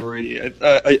Tom Brady.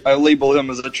 I label him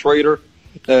as a traitor.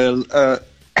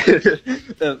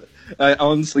 I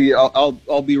honestly,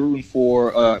 I'll be rooting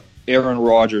for Aaron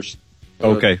Rodgers.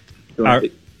 Okay.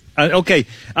 Okay,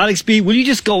 Alex B, will you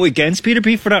just go against Peter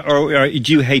P for that, or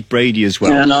do you hate Brady as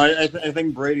well? Yeah, no, I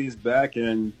think Brady's back,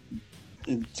 and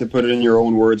to put it in your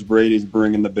own words, Brady's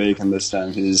bringing the bacon this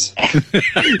time. He's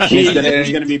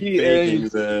going to be baking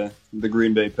the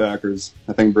Green Bay Packers.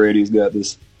 I think Brady's got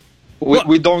this.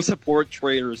 We don't support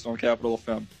traitors on Capital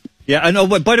FM. Yeah, I know.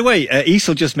 But by the way,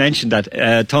 Isel just mentioned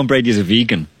that Tom Brady is a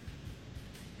vegan.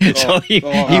 So he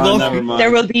won't. There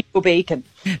will be no bacon.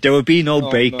 There will be no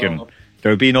bacon. No.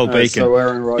 There will be no bacon. So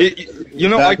Aaron Rodgers.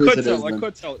 I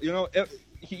could tell.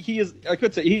 he is. I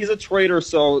could say he's a traitor.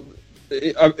 So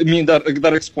I mean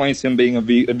that explains him being a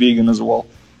vegan as well.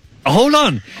 Hold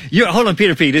on,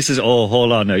 Peter P. This is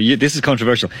hold on now. This is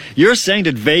controversial. You're saying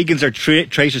that vegans are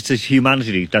traitors to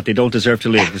humanity, that they don't deserve to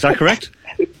live. Is that correct?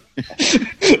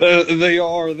 They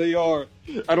are.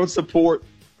 I don't support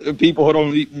people who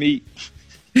don't eat meat.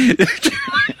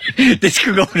 This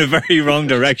could go in a very wrong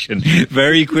direction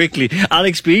very quickly.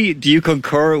 Alex B., do you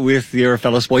concur with your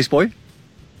fellow Spice Boy?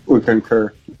 We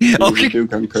concur. Okay. We do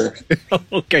concur.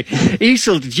 Okay.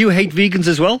 Isel, did you hate vegans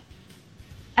as well?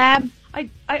 I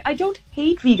don't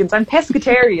hate vegans. I'm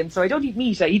pescatarian, so I don't eat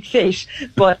meat. I eat fish.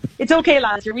 But it's okay,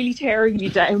 lads. You're really tearing me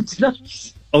down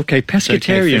tonight. Okay,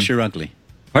 pescatarian. Fish are ugly.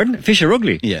 Pardon? Fish are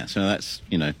ugly? Yeah, so that's,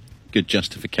 good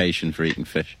justification for eating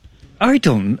fish. I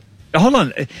don't... Hold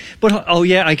on. But,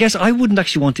 I guess I wouldn't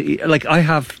actually want to eat... Like, I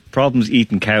have problems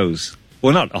eating cows.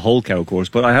 Well, not a whole cow, of course,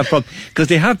 but I have problems... Because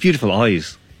they have beautiful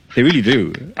eyes. They really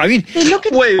do. I mean...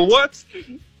 Wait, what?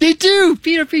 They do!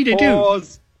 Peter P, they do.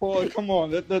 Oh, come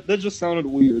on. That just sounded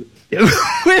weird.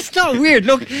 It's not weird.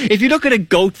 Look, if you look at a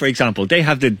goat, for example, they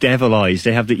have the devil eyes.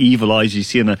 They have the evil eyes you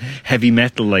see in a heavy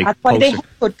metal That's why they hate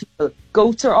good people.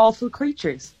 Goats are awful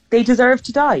creatures. They deserve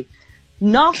to die.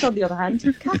 Not, on the other hand,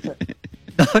 cattle.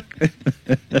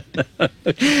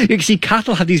 You can see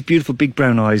cattle have these beautiful big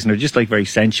brown eyes and they're just like very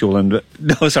sensual and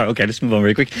okay, let's move on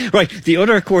very quick. Right, the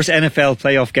other, of course, NFL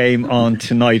playoff game on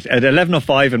tonight at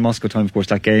 11:05 in Moscow time, of course,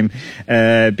 that game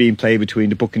being played between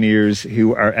the Buccaneers,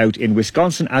 who are out in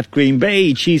Wisconsin, at Green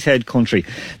Bay, Cheesehead country.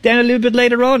 Then a little bit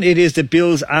later on, it is the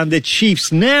Bills and the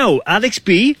Chiefs. Now, Alex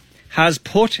B has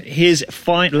put his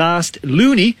last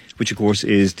loonie, which of course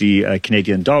is the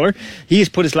Canadian dollar. He has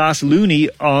put his last loonie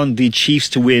on the Chiefs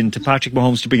to win, to Patrick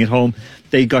Mahomes to bring it home.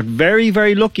 They got very,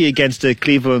 very lucky against the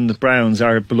Cleveland Browns,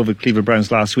 our beloved Cleveland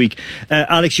Browns, last week.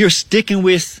 Alex, you're sticking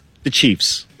with the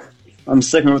Chiefs. I'm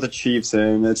sticking with the Chiefs,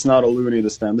 and it's not a loonie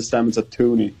this time. This time it's a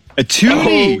toonie. A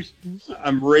toonie? Oh,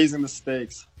 I'm raising the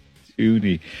stakes.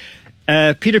 Toonie.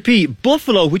 Peter P.,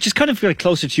 Buffalo, which is kind of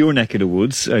closer to your neck of the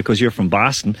woods, because you're from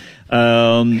Boston.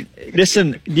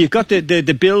 Listen, you've got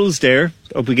the Bills there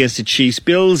up against the Chiefs.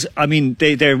 Bills, I mean,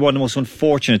 they're one of the most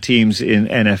unfortunate teams in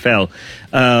NFL.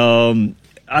 Do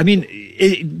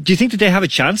you think that they have a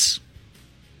chance?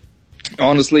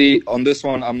 Honestly, on this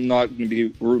one, I'm not going to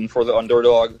be rooting for the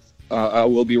underdog. I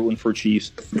will be rooting for Chiefs.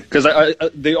 Because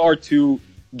they are 2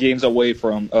 games away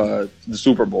from the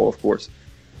Super Bowl, of course.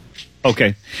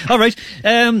 Okay. All right.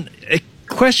 A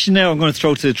question now I'm going to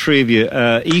throw to the three of you.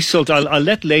 Isolt, I'll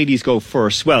let ladies go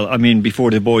first. Well, I mean, before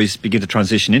the boys begin to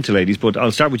transition into ladies, but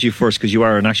I'll start with you first because you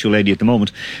are an actual lady at the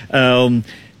moment. Conor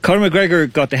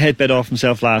McGregor got the headbed off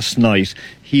himself last night.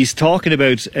 He's talking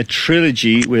about a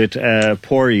trilogy with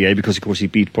Poirier, because of course he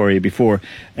beat Poirier before.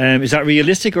 Is that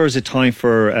realistic, or is it time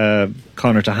for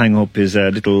Conor to hang up his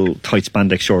little tight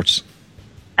spandex shorts?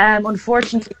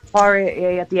 Unfortunately,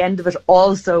 Poirier at the end of it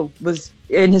also was,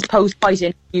 in his post-fight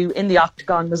interview in the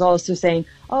Octagon, was also saying,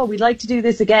 we'd like to do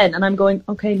this again. And I'm going,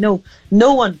 okay, no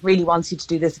one really wants you to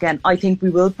do this again. I think we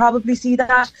will probably see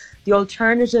that. The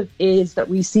alternative is that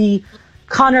we see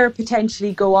Conor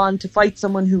potentially go on to fight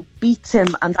someone who beats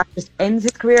him, and that just ends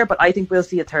his career. But I think we'll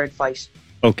see a third fight.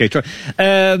 Okay,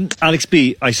 Alex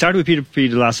B., I started with Peter P.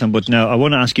 the last time, but now I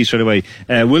want to ask you straight away,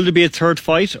 will there be a third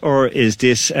fight, or is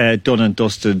this done and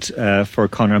dusted for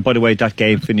Conor? And by the way, that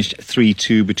game finished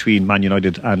 3-2 between Man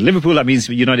United and Liverpool. That means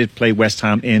United play West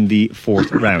Ham in the 4th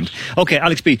round. Okay,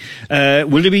 Alex B.,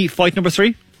 will there be fight number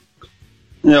 3?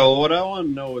 What I want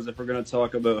to know is if we're going to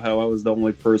talk about how I was the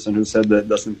only person who said that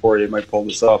Dustin Poirier might pull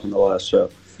this off in the last show.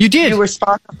 You did. You were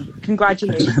spot on.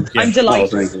 Congratulations. Yeah. I'm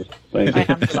delighted. Thank you.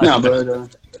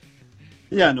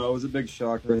 It was a big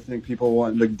shocker. I think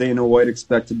people Dana White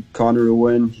expected Conor to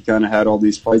win. He kind of had all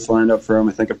these fights lined up for him.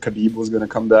 I think if Khabib was going to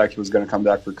come back, he was going to come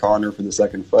back for Conor for the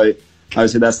second fight.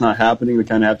 Obviously, that's not happening. They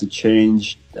kind of have to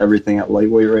change everything at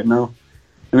lightweight right now.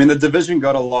 I mean, the division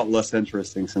got a lot less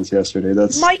interesting since yesterday.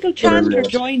 That's Michael Chandler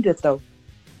joined it, though.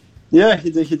 Yeah, he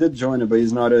did join it, but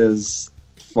he's not as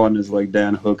fun as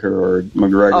Dan Hooker or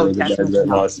McGregor, the guys that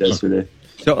lost yesterday.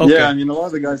 So, okay. Yeah, I mean, a lot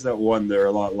of the guys that won, they're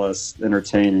a lot less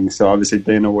entertaining. So obviously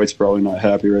Dana White's probably not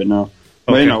happy right now.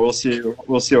 Okay. But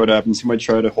we'll see what happens. He might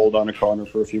try to hold on to Conor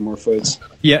for a few more fights.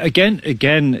 Yeah, again,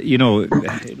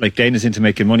 like Dana's into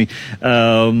making money.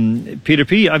 Peter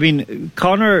P., I mean,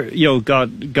 Conor,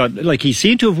 got like, he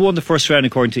seemed to have won the first round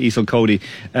according to Isel Cody.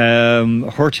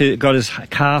 Got his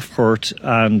calf hurt,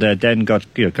 and then got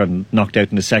knocked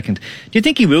out in the second. Do you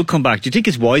think he will come back? Do you think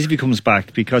it's wise if he comes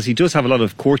back, because he does have a lot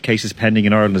of court cases pending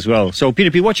in Ireland as well? So,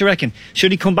 Peter P., what do you reckon?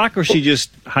 Should he come back, or should he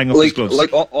just hang up his gloves?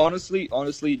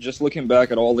 Honestly, just looking back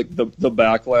back at all like the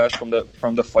backlash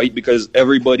from the fight, because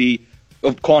everybody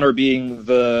of Conor being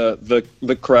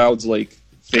the crowd's like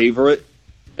favorite,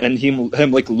 and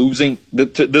him like losing.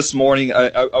 This morning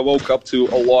I woke up to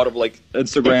a lot of like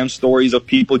Instagram stories of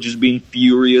people just being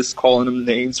furious, calling him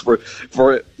names for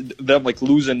them like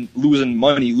losing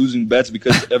money, losing bets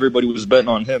because everybody was betting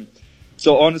on him.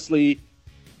 So honestly,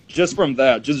 just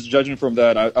judging from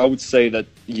that, I would say that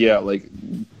like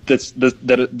this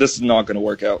is not going to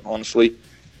work out, honestly.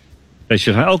 They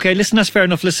should have. Okay, listen, that's fair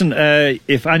enough. Listen,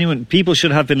 people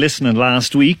should have been listening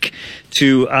last week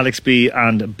to Alex B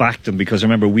and back them, because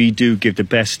remember, we do give the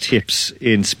best tips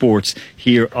in sports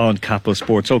here on Capital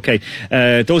Sports. Okay,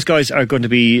 those guys are going to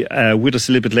be with us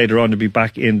a little bit later on to be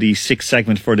back in the 6th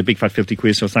segment for the Big Fat 50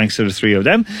 quiz, so thanks to the 3 of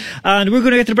them. And we're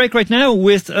going to get to the break right now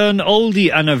with an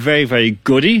oldie and a very, very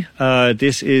goodie.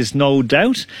 This is No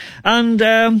Doubt.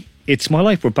 And It's My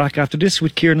Life. We're back after this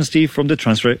with Kieran and Steve from the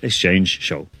Transfer Exchange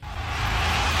Show.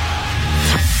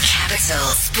 Capital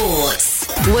Sports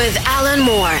with Alan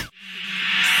Moore